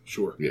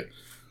 Sure. Yeah.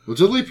 Well,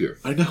 it's a leap year.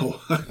 I know.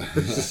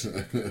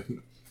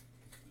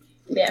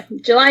 Yeah,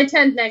 July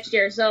 10th next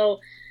year,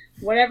 so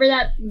whatever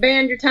that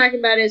band you're talking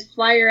about is,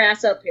 fly your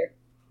ass up here.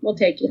 We'll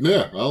take you.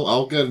 Yeah,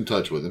 I'll get in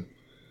touch with him.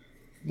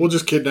 We'll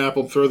just kidnap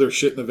them, throw their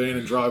shit in the van,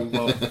 and drive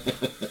them up.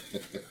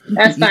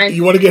 That's fine.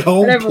 You want to get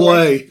home? Whatever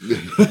play.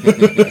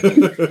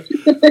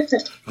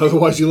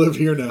 Otherwise, you live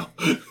here now.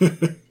 Oh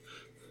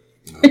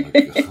my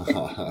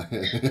God.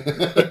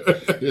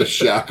 Yeah,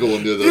 shackle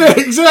him to the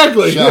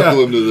exactly.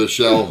 Shackle him to the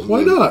shell.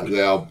 Why not?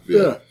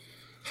 Yeah.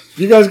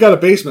 You guys got a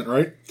basement,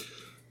 right?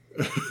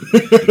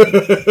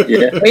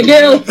 Yeah, we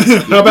do.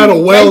 How about a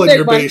well in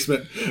your one.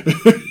 basement?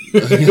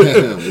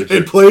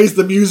 It plays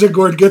the music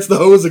or it gets the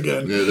hose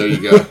again. Yeah, there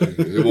you go.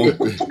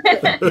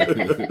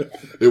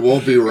 It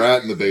won't be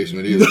rat in the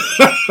basement either.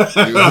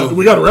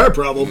 We got a rat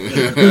problem.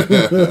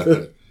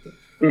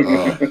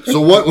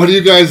 So what do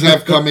you guys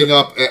have coming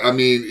up? I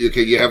mean,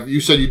 okay, you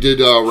said you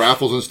did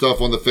raffles and stuff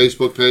on the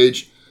Facebook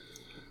page.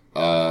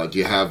 Do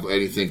you have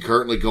anything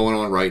currently going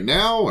on right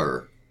now,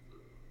 or?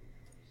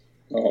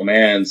 Oh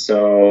man,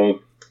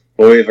 so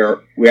we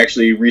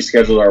actually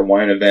rescheduled our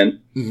wine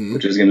event,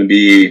 which is going to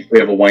be, we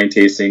have a wine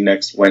tasting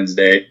next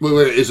Wednesday.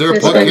 Wait, is there a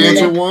Puck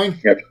Cancer wine?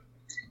 Yep.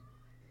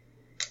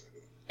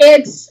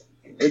 It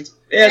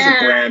has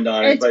a brand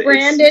on it. It's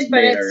branded,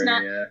 but made it's already,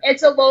 not. yeah.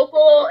 It's a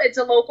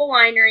local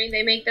winery.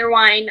 They make their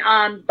wine,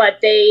 but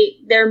they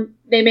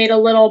made a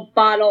little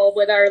bottle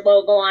with our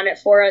logo on it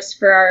for us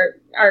for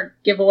our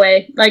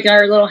giveaway, like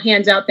our little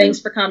hands out. Thanks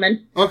for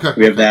coming. Okay.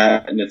 We have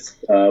that, and it's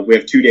we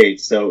have 2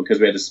 dates, so because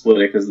we had to split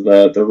it because of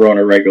the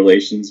Rona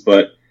regulations,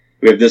 but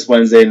we have this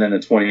Wednesday and then the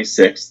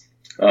 26th.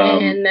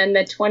 And then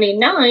the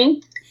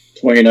 29th.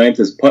 29th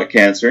is Puck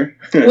Cancer.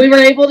 We were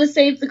able to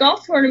save the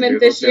golf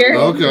tournament this year.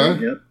 Okay.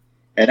 Yep.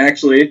 And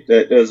actually,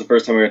 that was the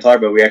first time we were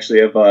talking about. We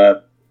actually have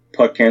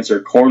Puck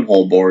Cancer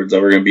cornhole boards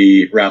that we're going to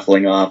be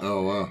raffling off.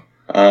 Oh wow!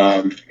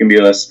 It's going to be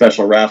a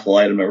special raffle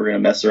item that we're going to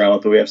mess around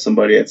with. But we have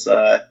somebody that's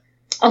a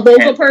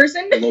local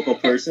person,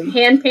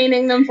 hand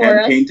painting them for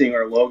us, painting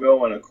our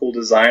logo and a cool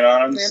design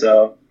on them. Yep.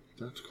 So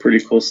that's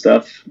pretty cool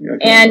stuff.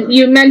 And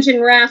you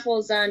mentioned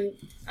raffles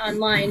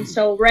online.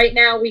 So right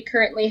now we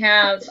currently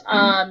have.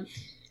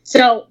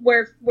 So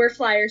we're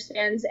Flyers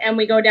fans, and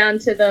we go down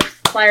to the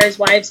Flyers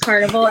Wives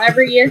Carnival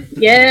every year.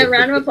 Yeah,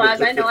 round of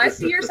applause. I know, I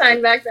see your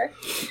sign back there.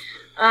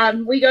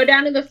 We go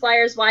down to the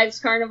Flyers Wives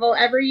Carnival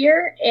every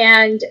year,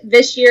 and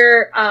this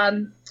year,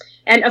 and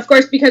of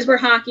course because we're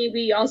hockey,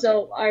 we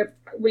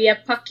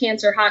have Puck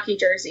Cancer hockey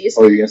jerseys.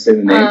 Oh, you're gonna say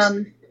the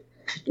names?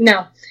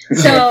 No.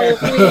 So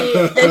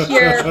this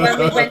year when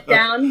we went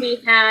down, we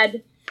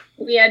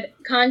had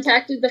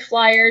contacted the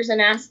Flyers and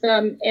asked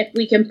them if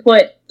we can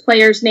put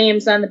players'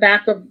 names on the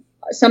back of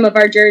some of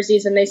our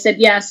jerseys, and they said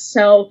yes.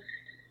 So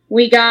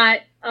we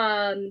got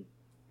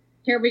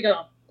here we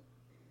go.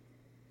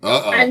 He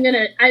laughs at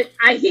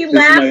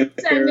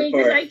me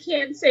because I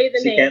can't say the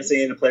names. She can't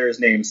say any players'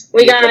 names.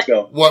 Let's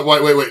go. What?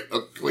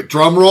 Wait.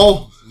 Drum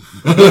roll.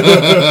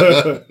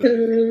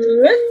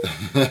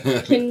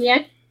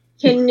 Connect.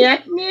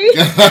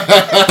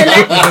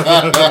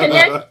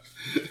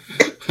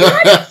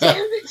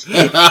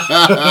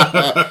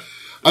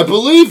 I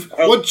believe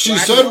what she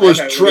said was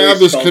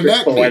Travis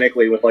Connect Me.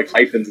 Phonetically with like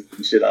hyphens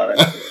and shit on it.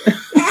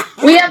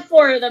 We have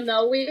 4 of them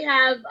though. We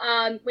have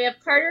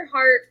Carter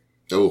Hart.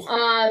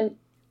 Oh.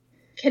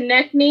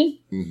 Connect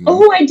Me. Mm-hmm.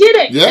 Oh, I did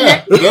it.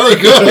 Yeah, very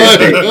good.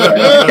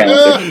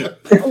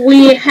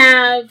 We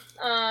have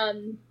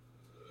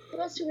what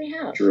else do we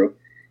have?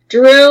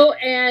 Drew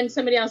and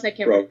somebody else I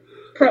can't remember.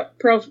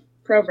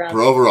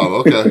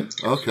 Provorov.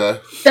 Okay.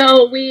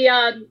 So we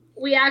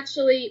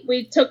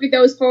took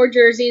those 4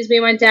 jerseys. We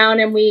went down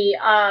and we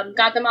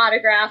got them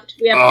autographed.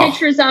 We have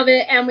pictures of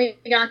it, and we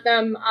got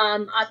them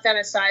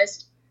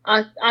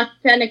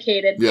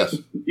authenticated. Yes.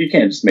 You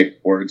can't just make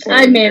words.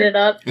 I made it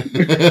up.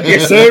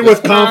 Say it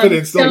with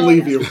confidence. Don't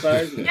believe you.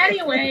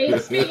 Anyway,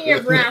 speaking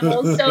of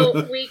raffles,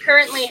 so we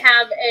currently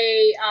have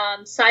a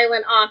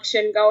silent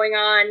auction going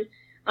on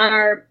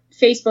our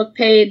Facebook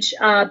page,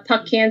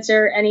 Puck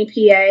Cancer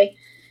NEPA.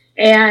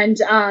 And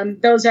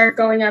those are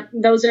going up.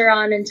 Those are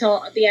on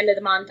until the end of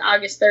the month,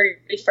 August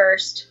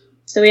 31st.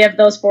 So we have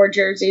those 4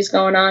 jerseys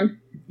going on.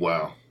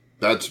 Wow.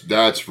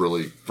 That's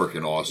really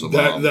freaking awesome.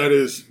 That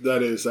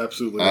is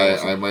absolutely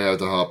awesome. I might have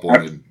to hop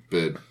on and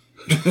bid.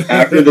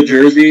 After the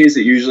jerseys,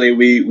 usually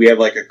we have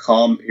like a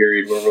calm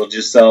period where we'll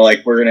just sell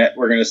like we're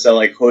gonna sell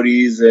like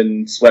hoodies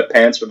and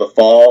sweatpants for the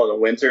fall and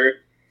the winter,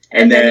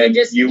 and then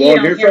you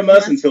won't hear from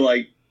us until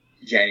like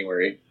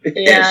January.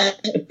 Yeah,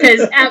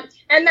 because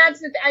and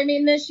that's I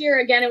mean, this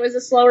year again it was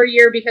a slower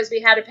year because we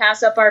had to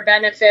pass up our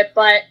benefit,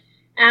 but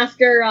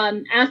after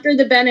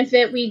the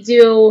benefit we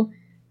do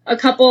a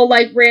couple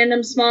like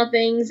random small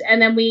things,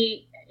 and then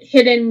we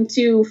hit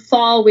into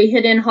fall. We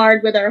hit in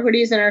hard with our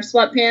hoodies and our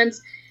sweatpants.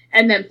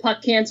 And then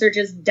Puck Cancer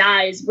just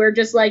dies. We're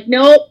just like,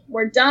 nope,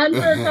 we're done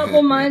for a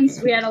couple months.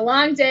 We had a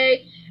long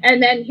day.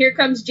 And then here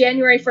comes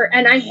January 1st.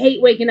 And I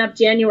hate waking up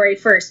January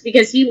 1st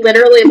because he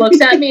literally looks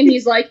at me and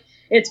he's like,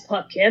 it's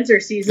Puck Cancer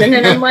season.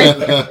 And I'm like,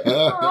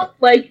 oh,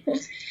 like, no,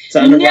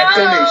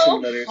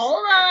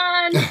 hold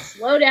on,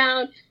 slow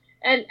down.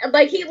 And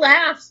like he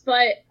laughs,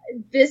 but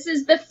this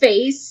is the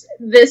face,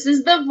 this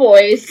is the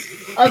voice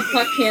of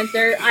Puck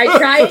Cancer. I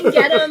try and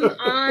get him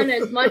on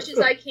as much as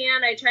I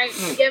can. I try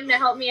and get him to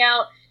help me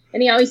out.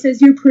 And he always says,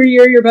 you're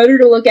prettier, you're better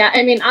to look at.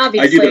 I mean,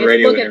 obviously, I do the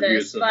radio look at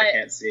interviews this, so but, they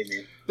can't see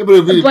me.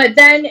 But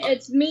then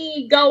it's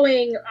me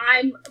going,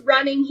 I'm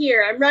running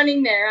here, I'm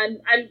running there, I'm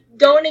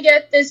going to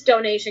get this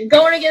donation,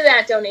 going to get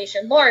that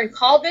donation. Lauren,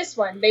 call this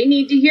one. They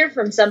need to hear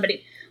from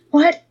somebody.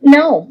 What?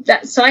 No.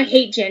 So I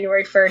hate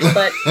January 1st,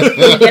 but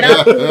we get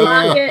up, we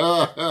lock it.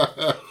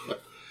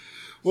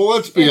 Well,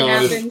 let's be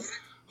honest. Happens.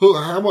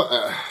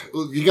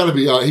 You got to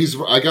be honest.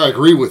 I got to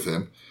agree with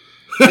him.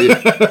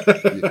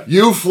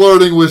 You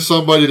flirting with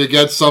somebody to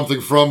get something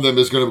from them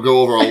is going to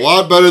go over a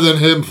lot better than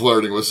him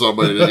flirting with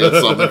somebody to get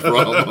something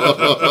from.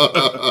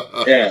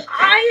 Yeah,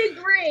 I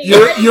agree.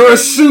 You're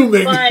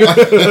assuming.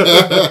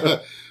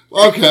 But,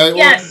 okay.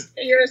 Yes,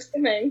 you're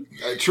assuming.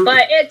 True.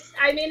 But it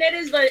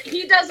is. But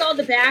he does all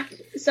the back,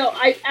 so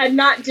I'm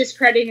not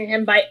discrediting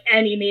him by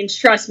any means.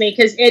 Trust me,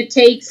 because it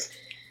takes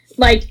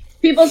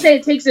people say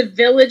it takes a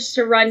village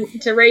to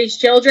raise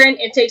children.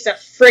 It takes a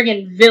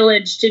friggin'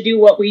 village to do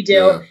what we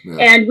do. Yeah.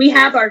 And we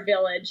have our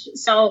village.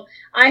 So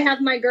I have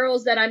my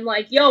girls that I'm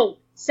like, yo,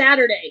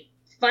 Saturday,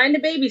 find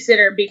a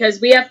babysitter because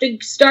we have to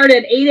start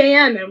at 8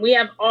 a.m. and we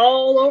have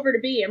all over to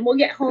be. And we'll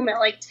get home at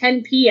like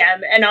 10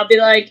 p.m. And I'll be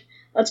like,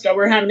 let's go.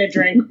 We're having a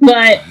drink.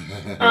 But,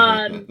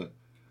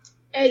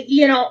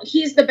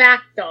 he's the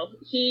back though.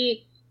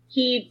 He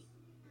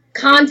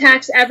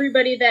contacts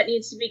everybody that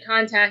needs to be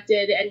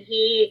contacted, and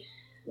he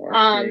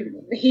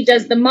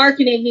does the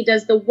marketing, he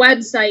does the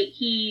website,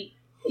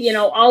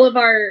 all of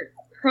our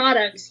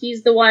products.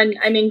 He's the one.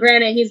 I mean,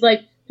 granted, he's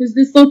like, does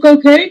this look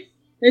okay?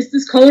 Is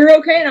this color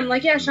okay? And I'm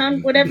like, yeah,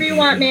 Sean, whatever you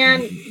want,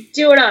 man,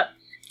 do it up.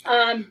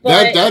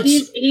 But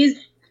he's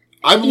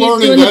I'm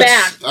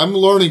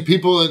learning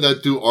people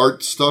that do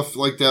art stuff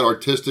like that,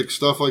 artistic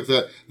stuff like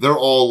that. They're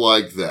all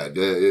like that.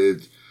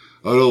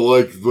 I don't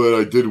like what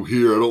I did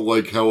here. I don't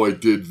like how I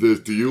did this.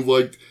 Do you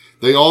like?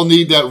 They all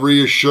need that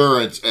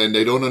reassurance, and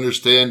they don't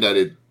understand that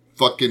it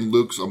fucking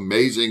looks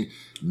amazing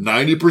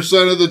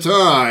 90% of the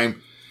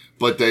time,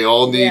 but they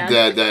all need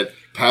that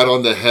pat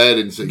on the head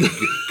and say,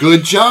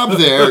 good job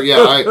there.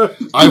 Yeah,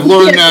 I've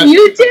learned that.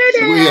 You did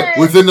it!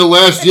 Within the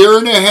last year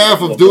and a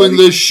half of doing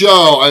this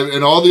show,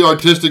 and all the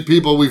artistic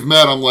people we've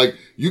met, I'm like,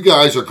 you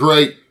guys are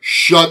great.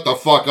 Shut the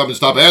fuck up and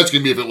stop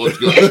asking me if it looks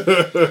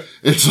good.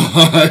 It's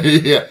like,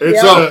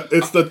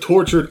 it's the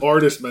tortured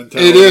artist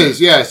mentality. It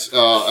is, yes.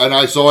 And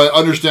I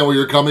understand where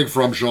you're coming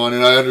from, Sean,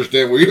 and I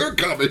understand where you're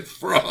coming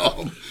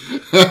from.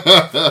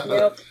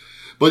 Yep.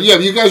 But yeah,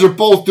 you guys are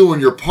both doing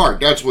your part.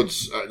 That's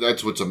what's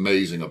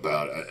amazing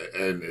about it,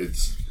 and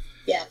it's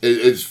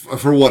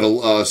for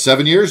what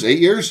 7 years, 8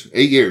 years,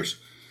 8 years.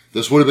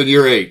 This would have been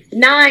year 8.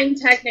 9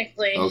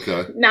 technically.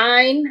 Okay.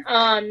 9.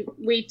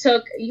 We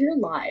took you're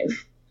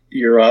live.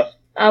 Year off.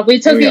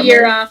 We took a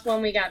year off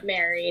when we got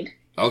married.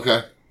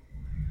 Okay.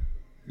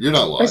 You're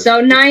not live.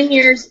 So 9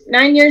 years.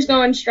 9 years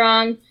going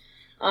strong.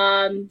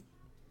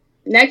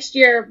 Next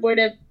year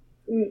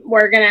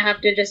we're gonna have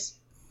to just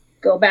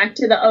go back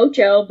to the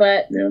Ocho,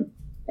 but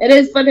it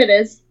is what it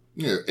is.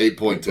 Yeah,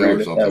 8.2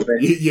 or something.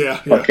 Yeah.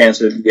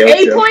 Cancer. 8.2. There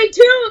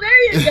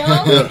you go.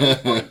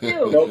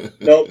 8.2.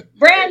 Nope.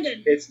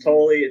 Brandon. It's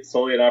totally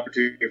an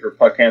opportunity for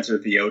Puck Cancer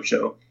at the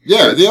Ocho.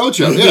 Yeah, the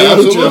Ocho. Yeah,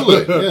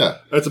 absolutely. Yeah,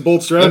 that's a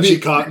bold strategy,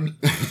 Cotton.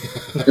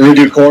 We're gonna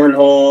do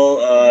cornhole,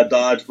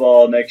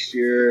 dodgeball next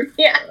year.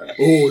 Yeah.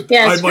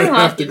 I might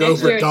have to go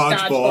for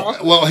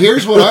dodgeball. Well,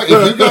 here's what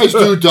if you guys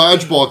do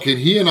dodgeball, can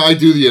he and I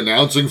do the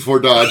announcing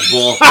for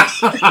dodgeball?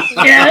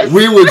 Yes.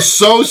 We would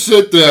so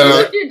sit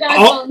there.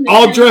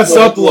 I'll dress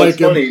up like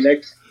him.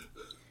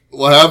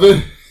 What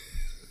happened?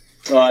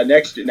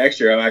 Next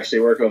year, I'm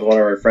actually working with one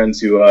of our friends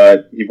who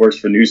he works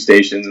for news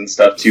stations and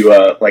stuff to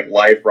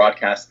live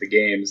broadcast the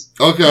games.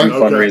 Okay. And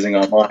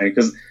fundraising online,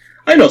 because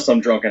I know some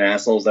drunken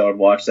assholes that would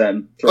watch that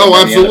and throw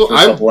money absolutely. For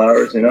a couple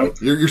hours.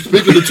 You're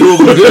speaking to two of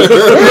them here.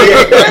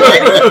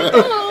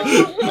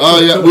 Oh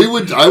yeah,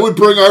 I would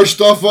bring our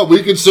stuff up.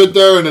 We could sit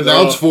there and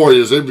announce for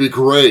you. It'd be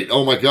great.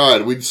 Oh my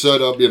God, we'd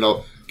set up.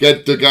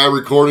 Get the guy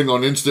recording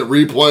on instant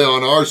replay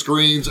on our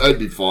screens. That'd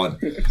be fun.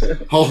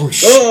 Holy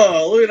shit!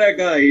 Oh, look at that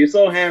guy! He's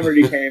so hammered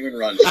he can't even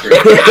run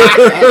straight.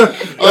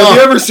 Have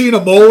you ever seen a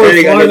molar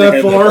fly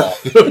that far?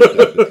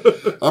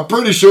 I'm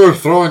pretty sure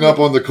throwing up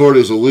on the court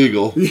is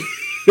illegal.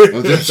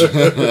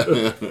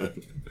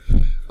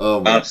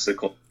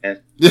 Obstacle.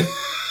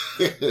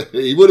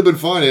 He would have been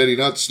fine had he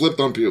not slipped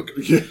on puke.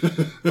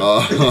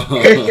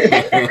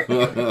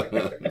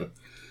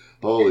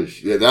 Holy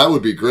shit, yeah, that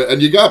would be great.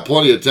 And you got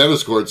plenty of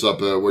tennis courts up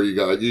there where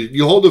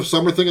you hold the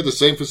summer thing at the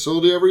same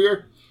facility every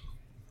year?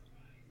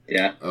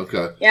 Yeah.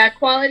 Okay. Yeah,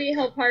 Quality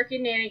Hill Park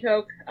in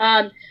Nanticoke.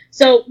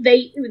 So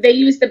they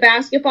use the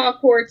basketball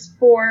courts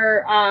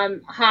for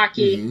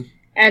hockey,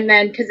 and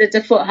then because it's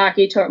a foot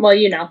hockey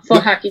tournament.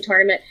 Hockey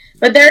tournament.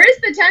 But there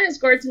is the tennis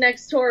courts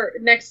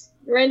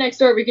right next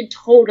door. We could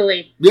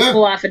totally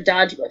pull off a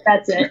dodge.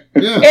 That's it.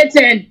 Yeah.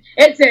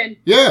 It's in.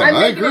 Yeah,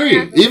 I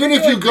agree. Even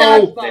if you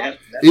go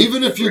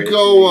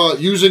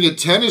using it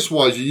tennis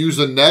wise, you use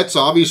the nets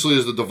obviously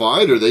as the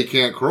divider. They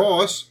can't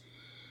cross.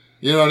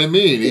 You know what I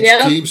mean? Each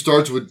team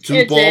starts with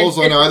two balls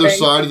on either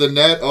side of the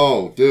net.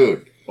 Oh,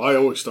 dude. I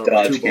always start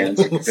with two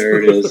balls. There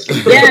it is.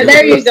 Yeah,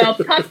 there you go.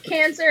 Puck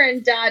cancer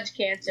and dodge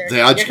cancer.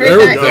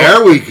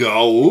 There we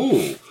go.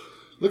 Ooh.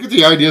 Look at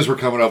the ideas we're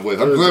coming up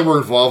with. I'm glad we're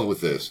involved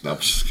with this. No, I'm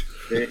just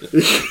we would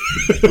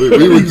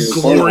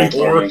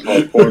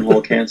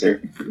cornhole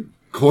cancer.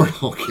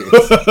 Cornhole cancer.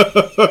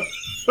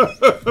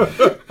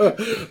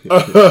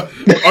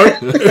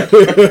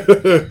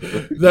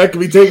 That can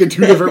be taken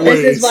two different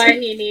ways. This is why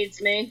he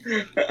needs me.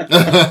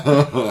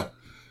 Why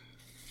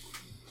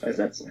is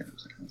that so?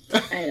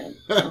 I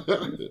don't know.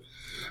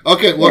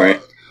 Okay, well, right.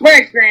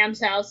 We're at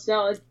Graham's house,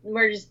 so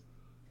we're just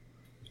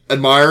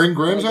admiring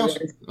Graham's house.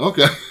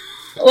 Okay.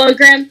 Well,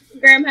 Graham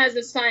has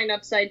a sign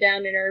upside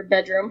down in her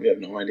bedroom. We have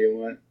no idea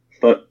what.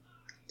 But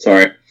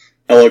sorry,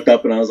 I looked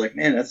up and I was like,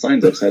 "Man, that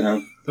sign's upside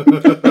down."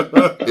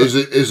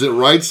 Is it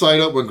right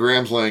side up when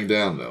Graham's laying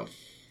down though?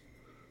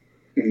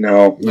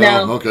 No.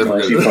 Okay,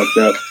 no, she fucked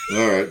up.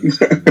 All right.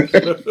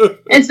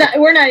 It's not.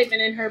 We're not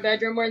even in her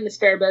bedroom. We're in the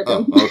spare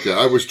bedroom. Oh, okay,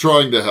 I was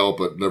trying to help,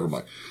 but never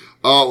mind.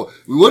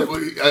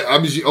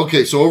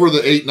 Okay, so over the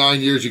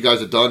 8-9 years you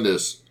guys have done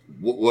this.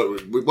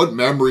 What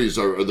memories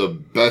are the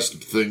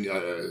best thing,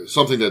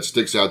 something that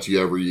sticks out to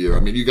you every year? I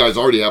mean, you guys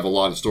already have a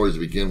lot of stories to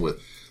begin with,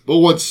 but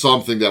what's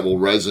something that will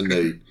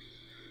resonate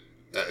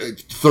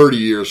 30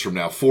 years from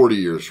now, 40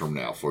 years from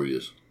now for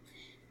you?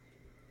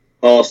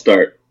 I'll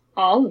start.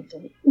 All of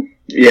them.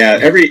 Yeah,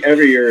 every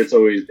year it's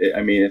always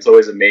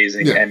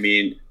amazing. Yeah. I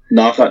mean,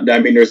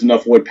 there's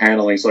enough wood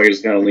paneling, so I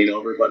just kind of lean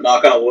over, but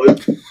knock on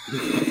wood.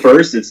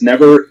 First, it's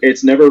never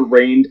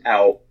rained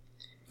out.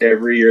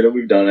 Every year that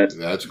we've done it.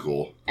 That's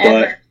cool.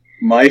 But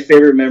my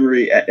favorite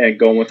memory, and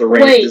going with the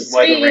rain,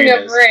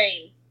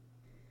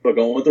 but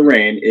going with the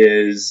rain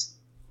is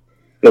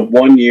the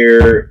one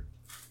year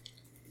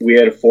we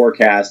had a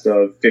forecast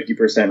of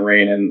 50%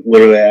 rain, and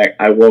literally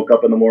I woke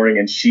up in the morning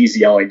and she's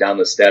yelling down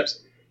the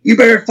steps, "You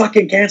better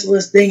fucking cancel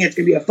this thing, it's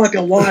gonna be a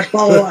fucking wash,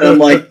 blah, blah, blah." And I'm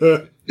like,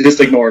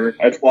 just ignored her.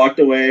 I just walked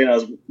away and I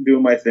was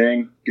doing my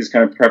thing, just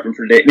kind of prepping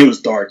for the day. And it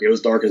was dark. It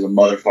was dark as a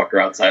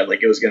motherfucker outside.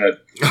 Like, it was gonna,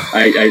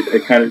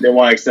 I kind of didn't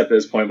want to accept at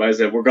this point, but I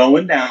said, we're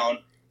going down.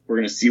 We're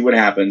gonna see what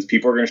happens.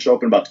 People are gonna show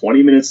up in about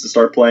 20 minutes to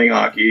start playing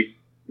hockey.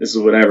 This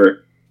is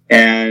whatever.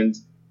 And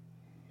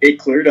it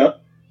cleared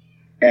up.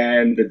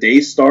 And the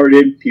day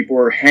started. People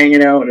were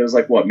hanging out. And it was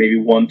like, maybe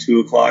 1,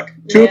 2 o'clock?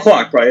 2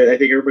 o'clock, probably. I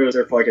think everybody was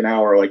there for like an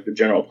hour, like the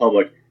general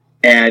public.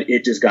 And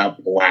it just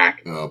got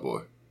black. Oh,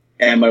 boy.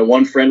 And my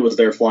one friend was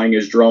there flying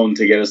his drone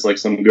to get us like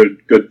some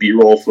good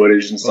B-roll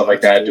footage and stuff like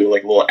that, cool. Do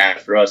like a little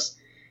ad for us.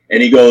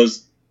 And he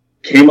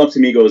came up to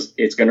me, goes,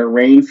 "It's going to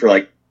rain for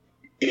like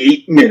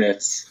 8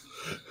 minutes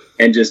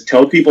and just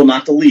tell people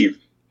not to leave."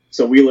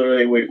 So we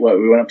literally, we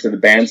went up to the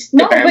band.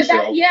 No, but that's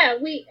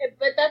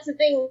the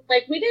thing.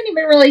 Like, we didn't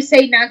even really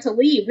say not to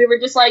leave. We were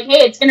just like,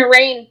 "Hey, it's gonna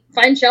rain.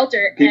 Find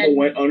shelter." People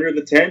went under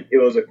the tent. It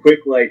was a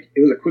quick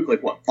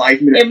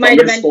 5 minute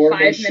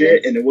thunderstorm and shit,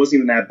 minutes. And it wasn't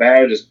even that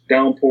bad. It just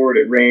downpoured.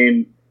 It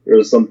rained. There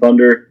was some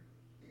thunder.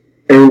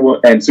 And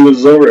as soon as it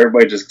was over,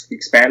 everybody just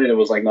expanded. It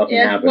was like nothing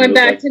happened. Went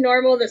back to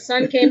normal. The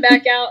sun came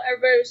back out.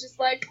 Everybody was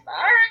just like, "All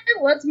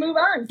right, let's move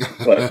on."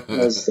 But that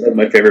was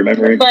my favorite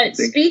memory. But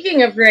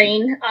speaking of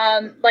rain,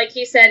 like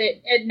he said,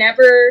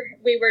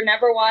 we were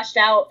never washed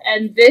out.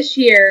 And this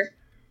year,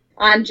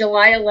 on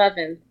July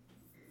 11th,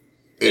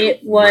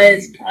 it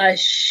was a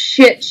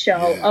shit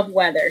show of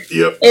weather.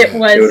 Yep. It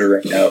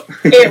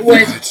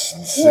was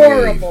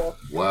horrible.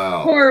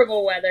 Wow.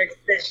 Horrible weather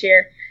this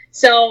year.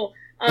 So,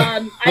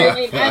 I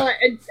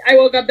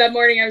woke up that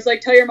morning. I was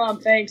like, "Tell your mom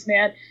thanks,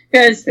 man,"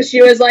 because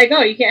she was like,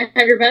 "Oh, you can't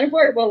have your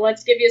benefit? Well,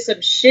 let's give you some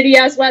shitty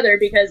ass weather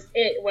because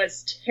it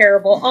was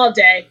terrible all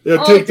day."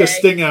 Yeah, take the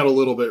sting out a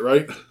little bit,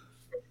 right?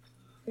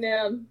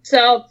 Yeah.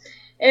 So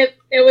it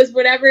was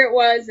whatever it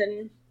was,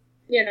 and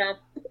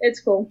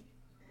it's cool.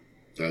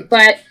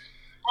 But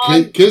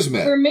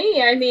Kismet. For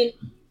me, I mean,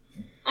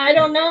 I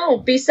don't know.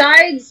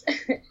 Besides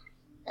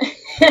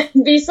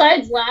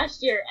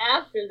last year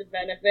after the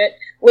benefit,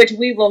 which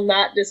we will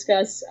not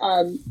discuss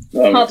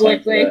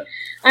publicly.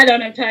 I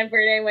don't have time for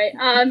it anyway.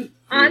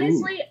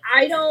 Honestly,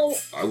 I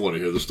want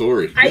to hear the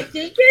story. I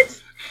think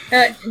it's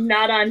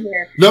not on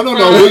here. No. We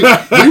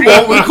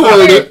won't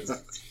record it.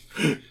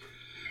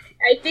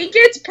 I think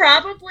it's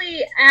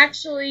probably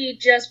actually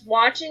just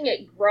watching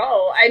it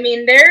grow. I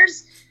mean,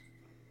 there's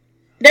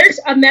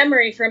a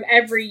memory from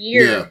every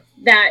year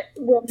that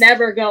will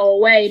never go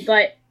away,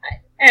 but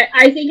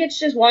I think it's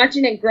just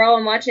watching it grow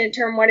and watching it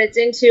turn what it's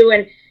into,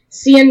 and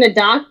seeing the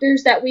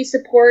doctors that we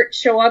support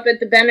show up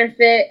at the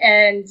benefit,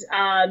 and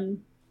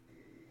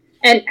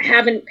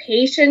having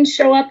patients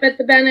show up at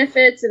the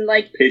benefits, and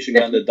like patient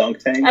got in the dunk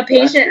tank. Our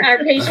patient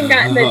got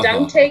in the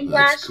dunk tank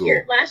last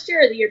year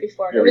or the year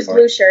before. It was before.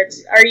 Blue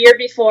Shirts. Our year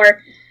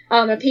before,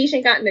 a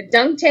patient got in the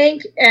dunk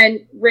tank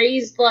and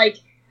raised I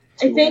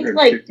think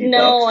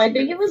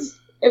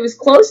it was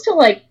close to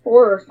like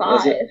 4 or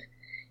 5.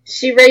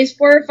 She raised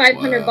 $400 or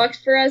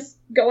 $500 for us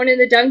going in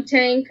the dunk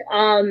tank.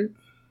 I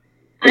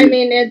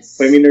mean,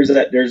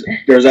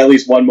 there's at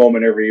least one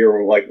moment every year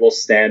where like we'll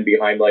stand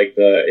behind like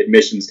the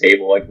admissions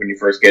table, like when you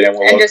first get in,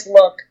 we'll just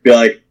look. Be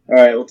like, all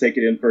right, we'll take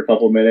it in for a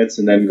couple minutes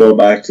and then go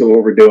back to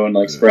what we're doing,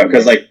 like spread.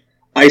 Because like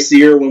I see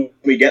her when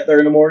we get there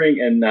in the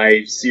morning, and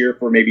I see her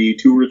for maybe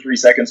 2 or 3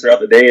 seconds throughout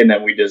the day, and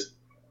then we just.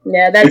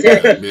 Yeah, that's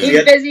it.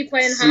 He's busy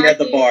playing hockey. At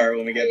the bar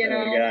when we get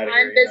there.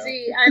 I'm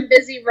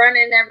busy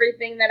running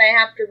everything that I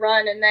have to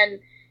run, and then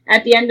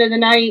at the end of the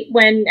night,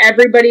 when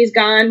everybody's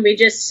gone, we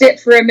just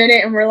sit for a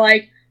minute and we're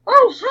like,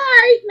 "Oh,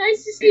 hi,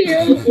 nice to see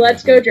you.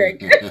 Let's go drink."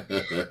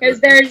 Because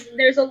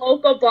there's a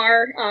local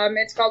bar.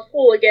 It's called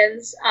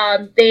Hooligans.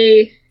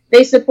 They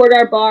support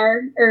our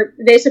bar, or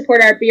they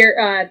support our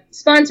beer,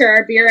 sponsor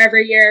our beer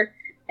every year,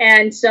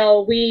 and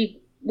so we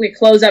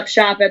close up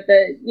shop at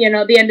the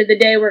end of the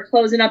day. We're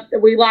closing up.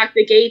 We lock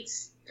the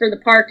gates for the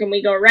park, and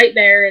we go right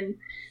there, and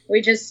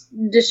we just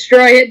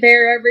destroy it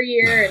there every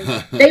year.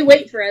 And they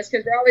wait for us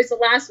because they're always the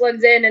last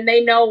ones in, and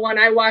they know when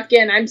I walk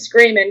in, I'm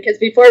screaming, because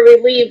before we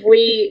leave,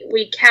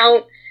 we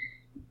count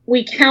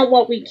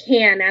what we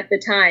can at the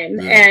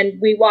time, and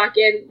we walk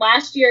in.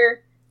 Last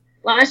year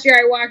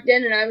I walked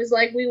in and I was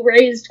like, we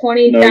raised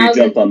 $20,000. No, you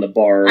jumped on the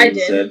bar. I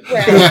did. Said.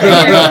 Well,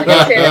 I'm not going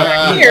to say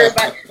that here,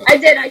 but I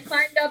did. I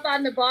climbed up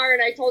on the bar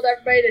and I told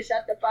everybody to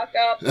shut the fuck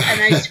up.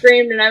 And I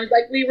screamed and I was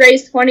like, we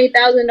raised $20,000,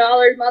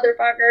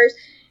 motherfuckers.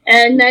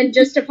 And then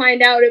just to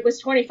find out it was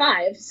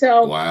 25.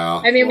 So,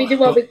 wow. I mean, we do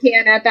what we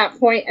can at that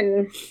point.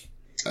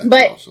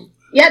 But awesome.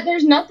 Yeah,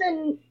 there's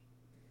nothing,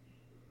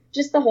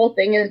 just the whole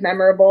thing is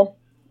memorable.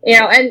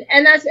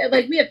 And that's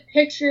like, we have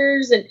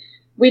pictures, and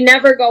we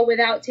never go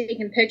without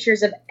taking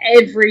pictures of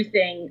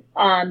everything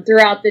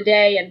throughout the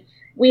day. And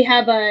we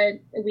had a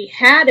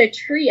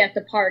tree at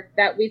the park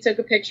that we took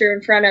a picture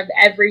in front of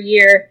every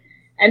year.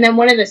 And then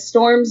one of the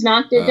storms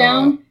knocked it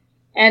down,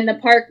 and the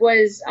park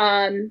was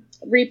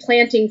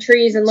replanting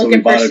trees and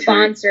looking for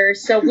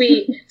sponsors. So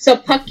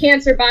Puck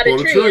Cancer bought a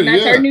tree, and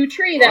that's our new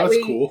tree that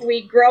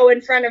we grow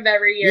in front of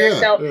every year.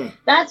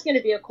 That's going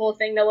to be a cool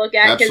thing to look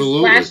at, because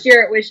last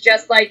year it was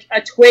just like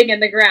a twig in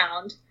the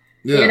ground.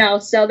 Yeah.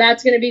 So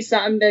that's going to be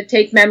something to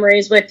take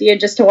memories with you,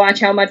 just to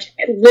watch how much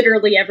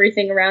literally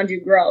everything around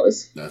you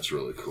grows. That's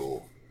really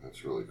cool.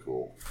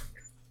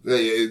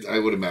 Yeah, I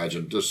would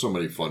imagine there's so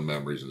many fun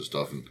memories and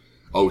stuff, and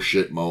oh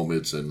shit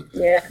moments, and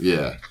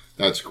yeah,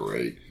 that's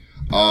great.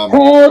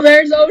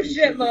 There's oh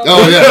shit moments.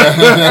 Oh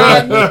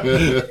yeah.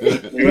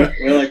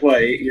 We're like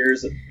 8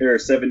 years or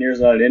 7 years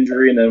without an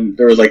injury, and then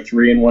there was like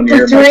 3 in 1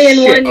 year. 3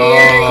 in 1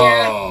 year.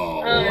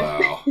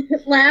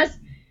 Wow.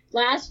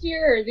 Last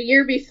year or the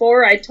year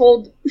before, I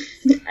told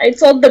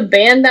the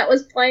band that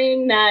was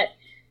playing that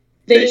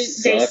they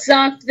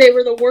sucked. They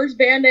were the worst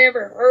band I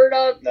ever heard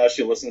of. Now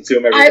she listens to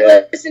them every day.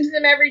 I listen to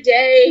them every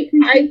day.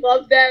 I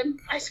love them.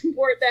 I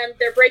support them.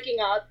 They're breaking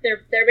up.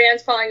 Their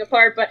band's falling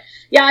apart. But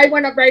yeah, I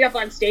went right up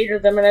on stage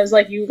with them, and I was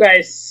like, "You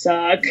guys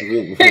suck."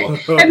 And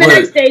the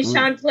next day,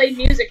 Sean played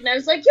music, and I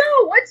was like,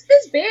 "Yo, what's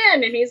this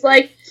band?" And he's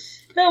like,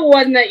 "The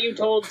one that you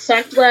told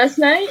sucked last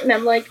night." And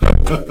I'm like,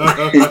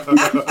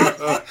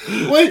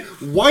 wait,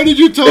 why did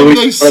you tell them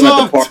they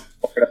sucked?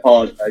 I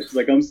apologize. She's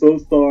like, "I'm so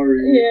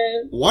sorry."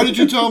 Yeah. Why did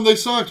you tell them they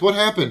sucked? What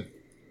happened?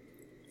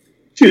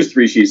 She was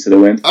 3 sheets to the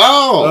wind.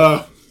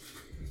 Oh.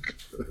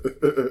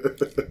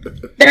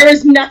 There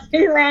was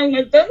nothing wrong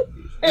with them.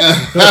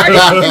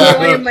 I was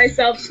enjoying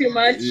myself too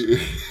much.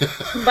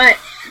 But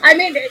I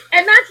mean,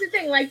 and that's the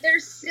thing. Like,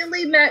 there's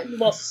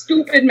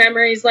stupid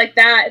memories like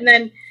that, and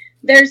then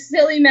there's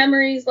silly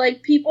memories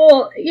like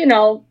people,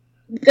 the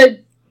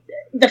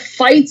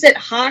fights at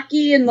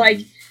hockey, and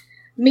like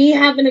me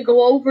having to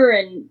go over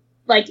and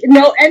like,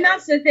 no, and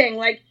that's the thing.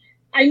 Like,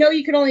 I know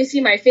you can only see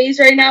my face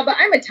right now, but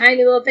I'm a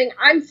tiny little thing.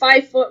 I'm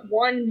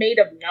 5'1", made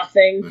of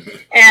nothing.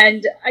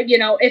 And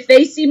if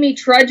they see me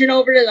trudging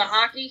over to the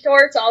hockey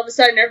courts, all of a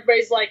sudden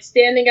everybody's like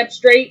standing up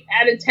straight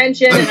at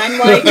attention, and I'm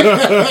like,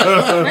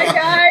 "Hi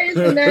guys,"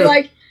 and they're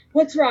like,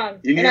 "What's wrong?"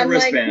 You need and I'm a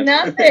wristband.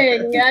 like,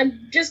 "Nothing.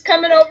 I'm just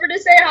coming over to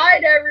say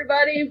hi to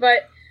everybody."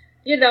 But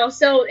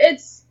So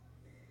it's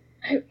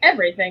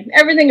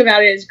everything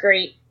about it is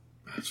great.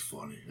 That's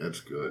funny.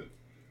 That's good.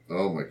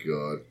 Oh my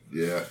God.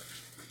 Yeah.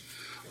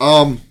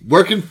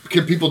 Where can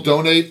people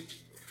donate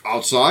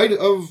outside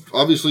of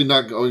obviously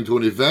not going to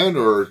an event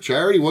or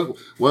charity?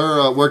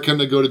 Where can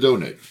they go to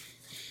donate?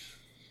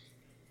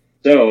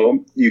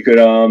 So you could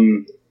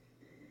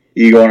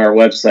you go on our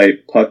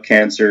website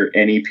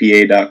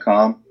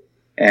puckcancernepa.com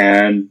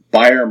and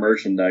buy our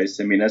merchandise.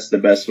 I mean, that's the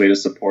best way to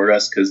support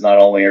us, because not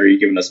only are you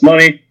giving us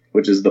money,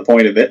 which is the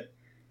point of it,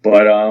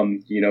 but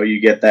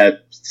you get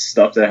that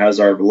stuff that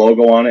has our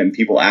logo on it, and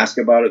people ask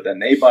about it, then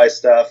they buy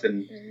stuff,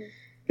 and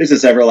it's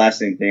this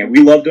everlasting thing. We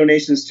love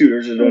donations too.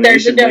 There's a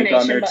donation link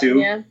on there too.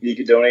 Yeah. You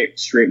can donate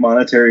straight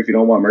monetary if you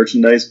don't want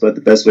merchandise, but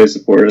the best way to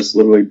support us is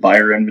literally buy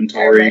our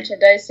inventory. Our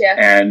merchandise, yeah.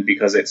 And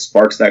because it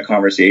sparks that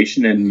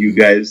conversation, and you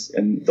guys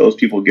and those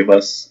people give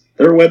us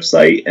their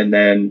website, and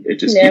then it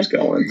just keeps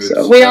going.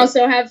 So we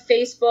also have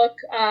Facebook,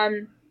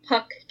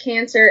 Puck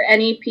Cancer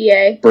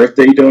NEPA.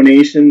 Birthday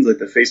donations, like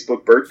the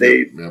Facebook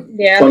birthday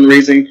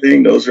fundraising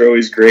thing. Those are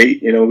always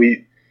great.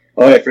 I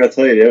forgot to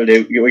tell you, the other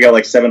day we got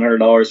like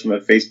 $700 from a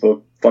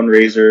Facebook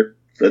fundraiser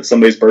for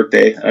somebody's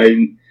birthday.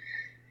 I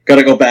got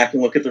to go back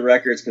and look at the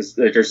records, because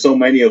there's so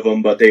many of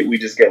them, but we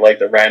just get like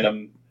the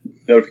random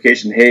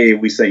notification, hey,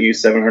 we sent you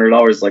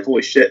 $700. Like,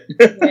 holy shit.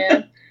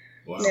 Yeah.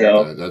 Wow.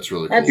 So that's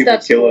really cool.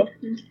 That's cool.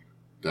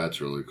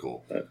 That's really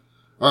cool.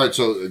 All right,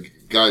 so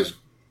guys,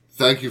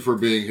 thank you for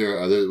being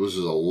here. This was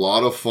a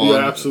lot of fun.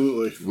 Yeah,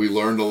 absolutely. We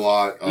learned a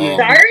lot.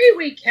 Sorry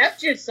we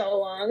kept you so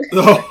long.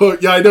 Oh,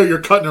 yeah, I know.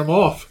 You're cutting them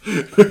off.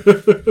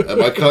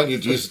 Am I cutting you?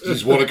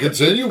 Just want to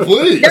continue,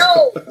 please?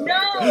 No,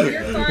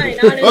 you're fine.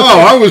 Honestly.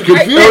 Oh, I was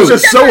confused. It was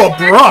just so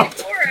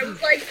abrupt. I was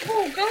like,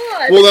 oh, God.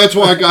 Well, that's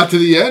why I got to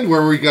the end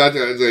where we got,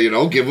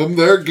 give them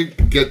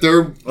get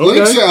their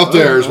links out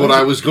there is what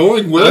I was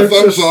going with.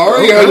 I'm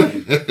sorry.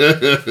 Okay.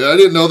 I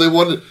didn't know they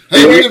wanted.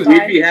 Hey,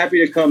 we'd be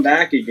happy to come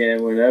back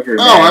again whenever. We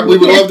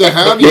would love to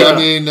have you. Yeah.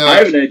 I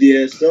have an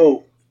idea.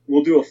 So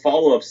we'll do a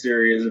follow-up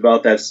series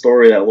about that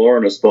story that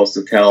Lauren was supposed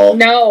to tell.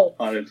 No.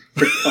 On a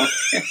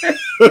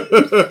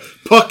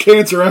Puck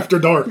Cancer After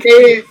Dark.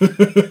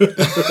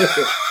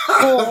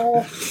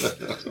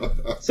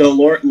 So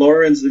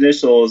Lauren's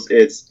initials,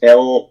 it's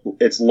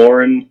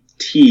Lauren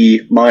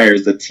T.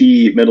 Myers. The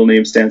T middle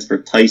name stands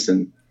for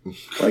Tyson,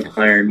 like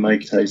Iron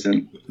Mike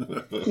Tyson.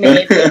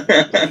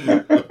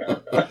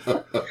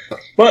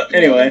 But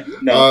anyway,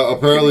 no.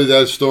 Apparently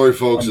that story,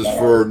 folks, is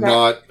for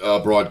not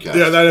broadcast.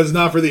 Yeah, that is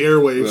not for the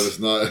airwaves.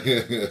 That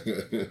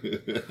is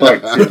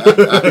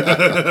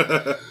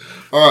not.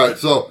 All right,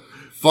 so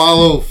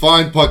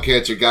find Puck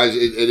Cancer, guys.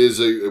 It is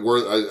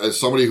as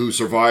somebody who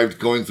survived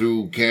going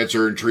through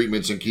cancer and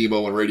treatments and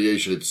chemo and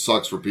radiation, it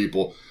sucks for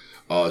people,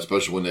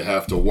 especially when they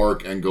have to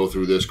work and go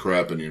through this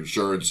crap, and the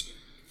insurance,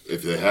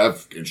 if they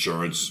have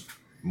insurance,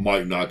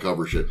 might not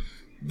cover shit.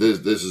 This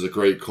is a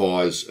great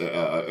cause,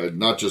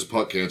 not just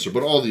Puck Cancer,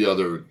 but all the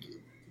other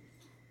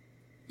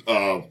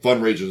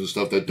fundraisers and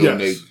stuff that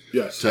donate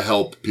to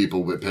help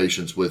people with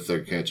patients with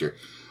their cancer.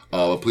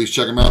 Please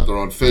check them out. They're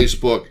on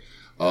Facebook.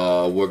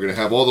 We're going to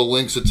have all the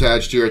links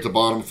attached here at the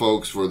bottom,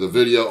 folks, for the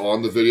video,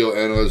 on the video,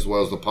 and as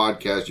well as the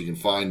podcast. You can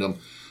find them.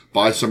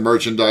 Buy some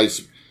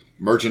merchandise.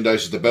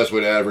 Merchandise is the best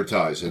way to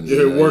advertise. And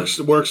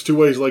it works two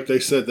ways, like they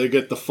said. They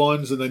get the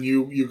funds, and then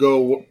you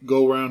go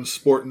around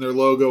sporting their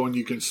logo, and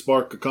you can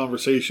spark a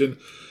conversation.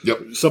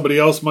 Yep. Somebody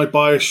else might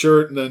buy a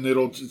shirt, and then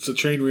it's a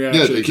chain reaction.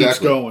 Yeah, exactly. It keeps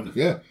going.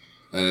 Yeah,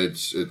 and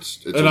it's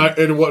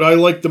and what I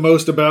like the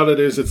most about it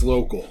is it's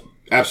local.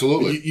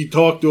 Absolutely. You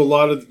talk to a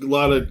lot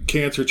of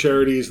cancer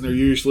charities, and they're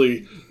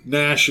usually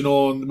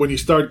national. And when you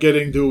start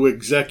getting to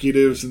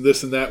executives and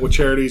this and that with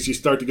charities, you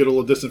start to get a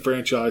little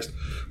disenfranchised.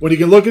 When you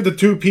can look at the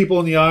two people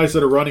in the eyes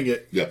that are running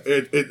it,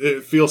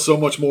 it feels so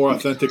much more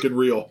authentic and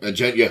real. And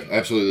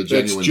absolutely, the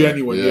genuine. It's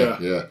genuine,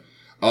 yeah.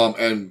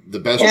 And the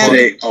best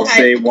I'll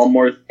say one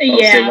more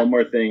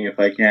thing if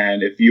I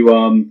can. If you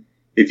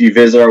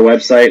visit our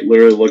website,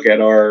 literally look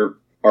at our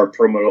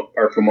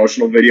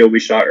promotional video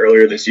we shot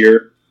earlier this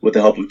year with the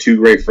help of two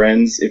great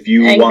friends. If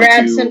you want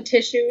grab some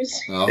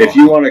tissues. If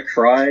you want to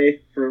cry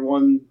for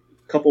one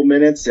couple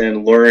minutes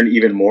and learn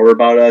even more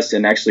about us,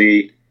 and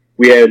actually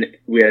we had an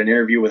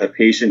interview with a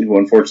patient who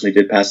unfortunately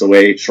did pass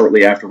away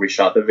shortly after we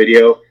shot the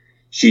video.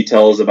 She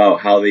tells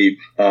about how we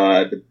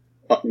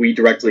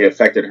directly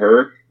affected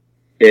her.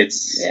 You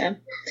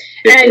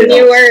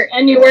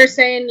were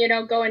saying,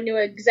 going to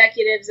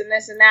executives and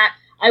this and that.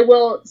 I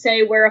will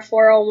say we're a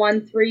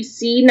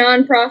 401(c)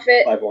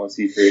 nonprofit.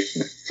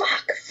 501(c)(3).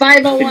 Fuck,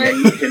 501.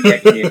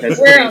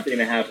 We're a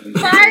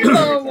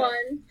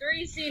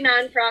 501(c)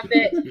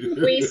 nonprofit.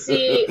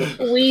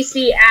 We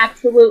see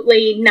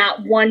absolutely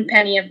not one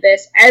penny of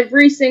this.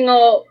 Every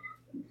single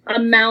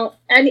amount,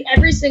 and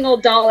every single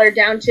dollar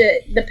down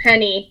to the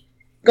penny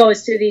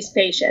goes to these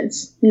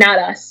patients, not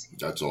us.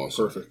 That's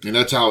awesome. Perfect. And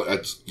that's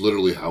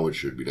literally how it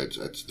should be. That's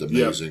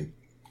amazing.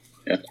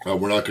 Yep.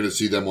 We're not going to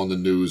see them on the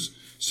news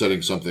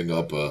setting something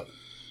up.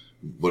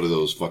 what are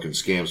those fucking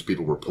scams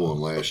people were pulling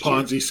last year?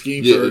 Ponzi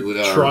schemes or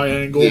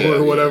triangle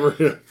or whatever.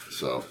 Yeah.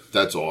 So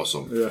that's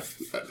awesome. Yeah.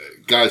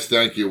 Guys,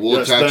 thank you.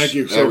 We'll attach thank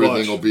you so everything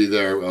much. will be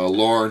there.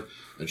 Lauren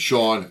and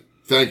Sean,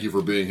 thank you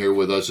for being here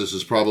with us. This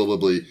is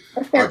probably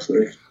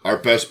our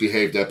best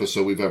behaved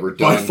episode we've ever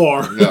done. By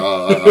far.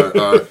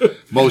 Our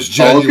most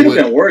Oh, it could genuine.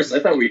 have been worse. I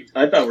thought we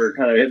were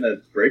kind of hitting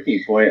that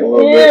breaking point a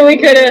little bit. Yeah, we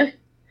could have.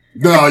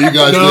 No, you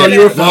guys No, did.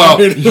 you were fine.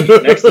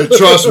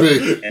 Trust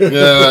me.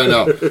 Yeah, I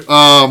know.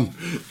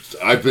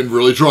 I've been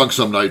really drunk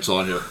some nights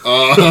on here.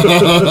 Right.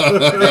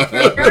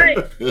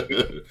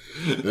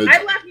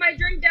 I left my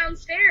drink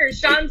downstairs.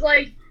 Sean's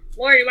like,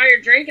 Lauren, you want your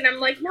drink? And I'm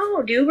like,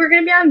 no, dude, we're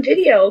going to be on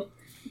video.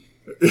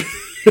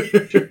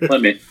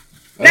 Let me.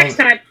 Next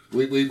time.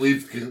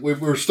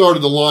 We're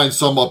starting to line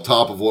some up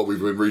top of what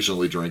we've been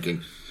recently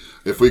drinking.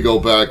 If we go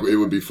back, it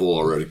would be full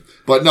already.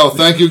 But no,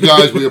 thank you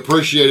guys. We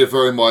appreciate it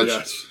very much.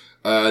 Yes.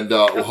 And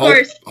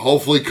course.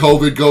 hopefully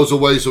COVID goes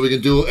away so we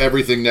can do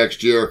everything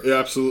next year. Yeah,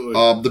 absolutely.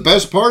 The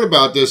best part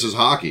about this is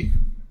hockey.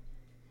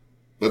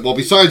 But, well,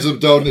 besides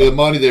the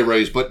money they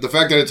raise, but the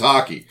fact that it's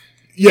hockey.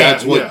 Yeah,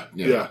 that's what,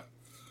 yeah.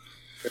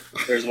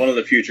 There's one of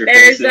the future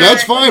There's faces.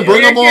 That's fine.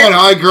 Bring them on.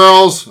 Hi,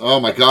 girls.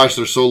 Oh, my gosh.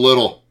 They're so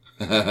little.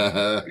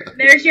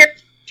 There's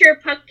your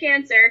puck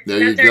cancer.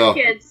 There That's you go. our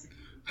kids.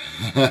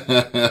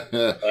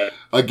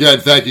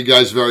 Again, thank you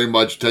guys very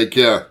much. Take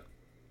care.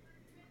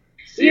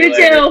 You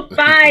too.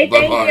 Bye. Bye-bye.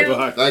 Thank you.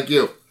 Bye. Thank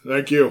you.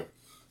 Thank you.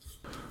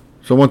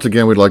 So once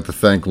again, we'd like to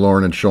thank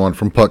Lauren and Sean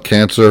from Puck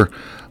Cancer.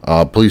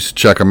 Please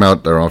check them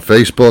out. They're on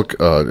Facebook.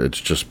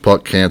 It's just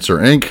Puck Cancer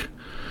Inc.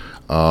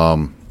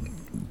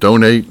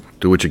 Donate.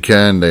 Do what you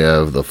can. They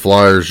have the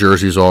Flyers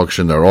jerseys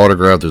auction. They're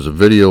autographed. There's a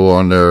video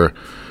on there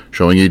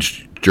showing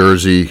each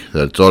jersey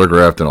that's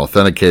autographed and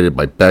authenticated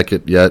by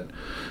Beckett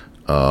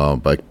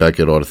by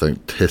Beckett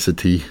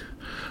Authenticity.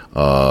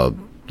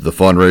 The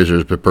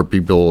fundraisers for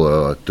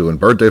people doing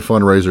birthday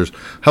fundraisers.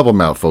 Help them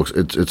out, folks.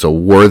 It's a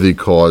worthy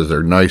cause.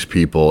 They're nice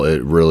people.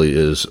 It really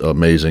is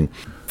amazing.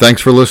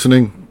 Thanks for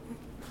listening,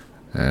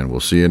 and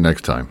we'll see you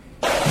next time.